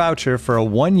claim your voucher for a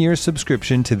 1-year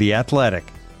subscription to The Athletic.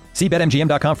 See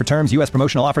BetMGM.com for terms. U.S.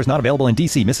 promotional offers not available in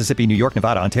D.C., Mississippi, New York,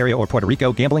 Nevada, Ontario, or Puerto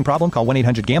Rico. Gambling problem? Call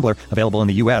 1-800-GAMBLER. Available in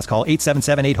the U.S. Call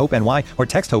 877-8-HOPE-NY or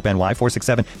text HOPE-NY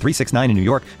 467-369 in New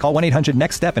York. Call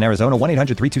 1-800-NEXT-STEP in Arizona.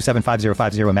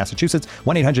 1-800-327-5050 in Massachusetts.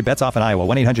 1-800-BETS-OFF in Iowa.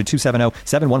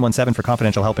 1-800-270-7117 for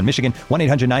confidential help in Michigan.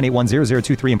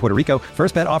 1-800-981-0023 in Puerto Rico.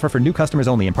 First bet offer for new customers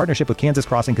only in partnership with Kansas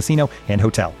Crossing Casino and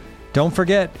Hotel. Don't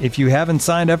forget, if you haven't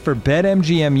signed up for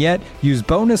BetMGM yet, use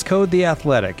bonus code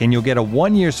THEATHLETIC, and you'll get a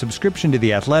 1-year subscription to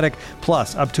The Athletic,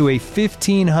 plus up to a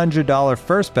 $1,500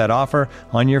 first bet offer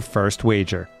on your first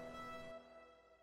wager.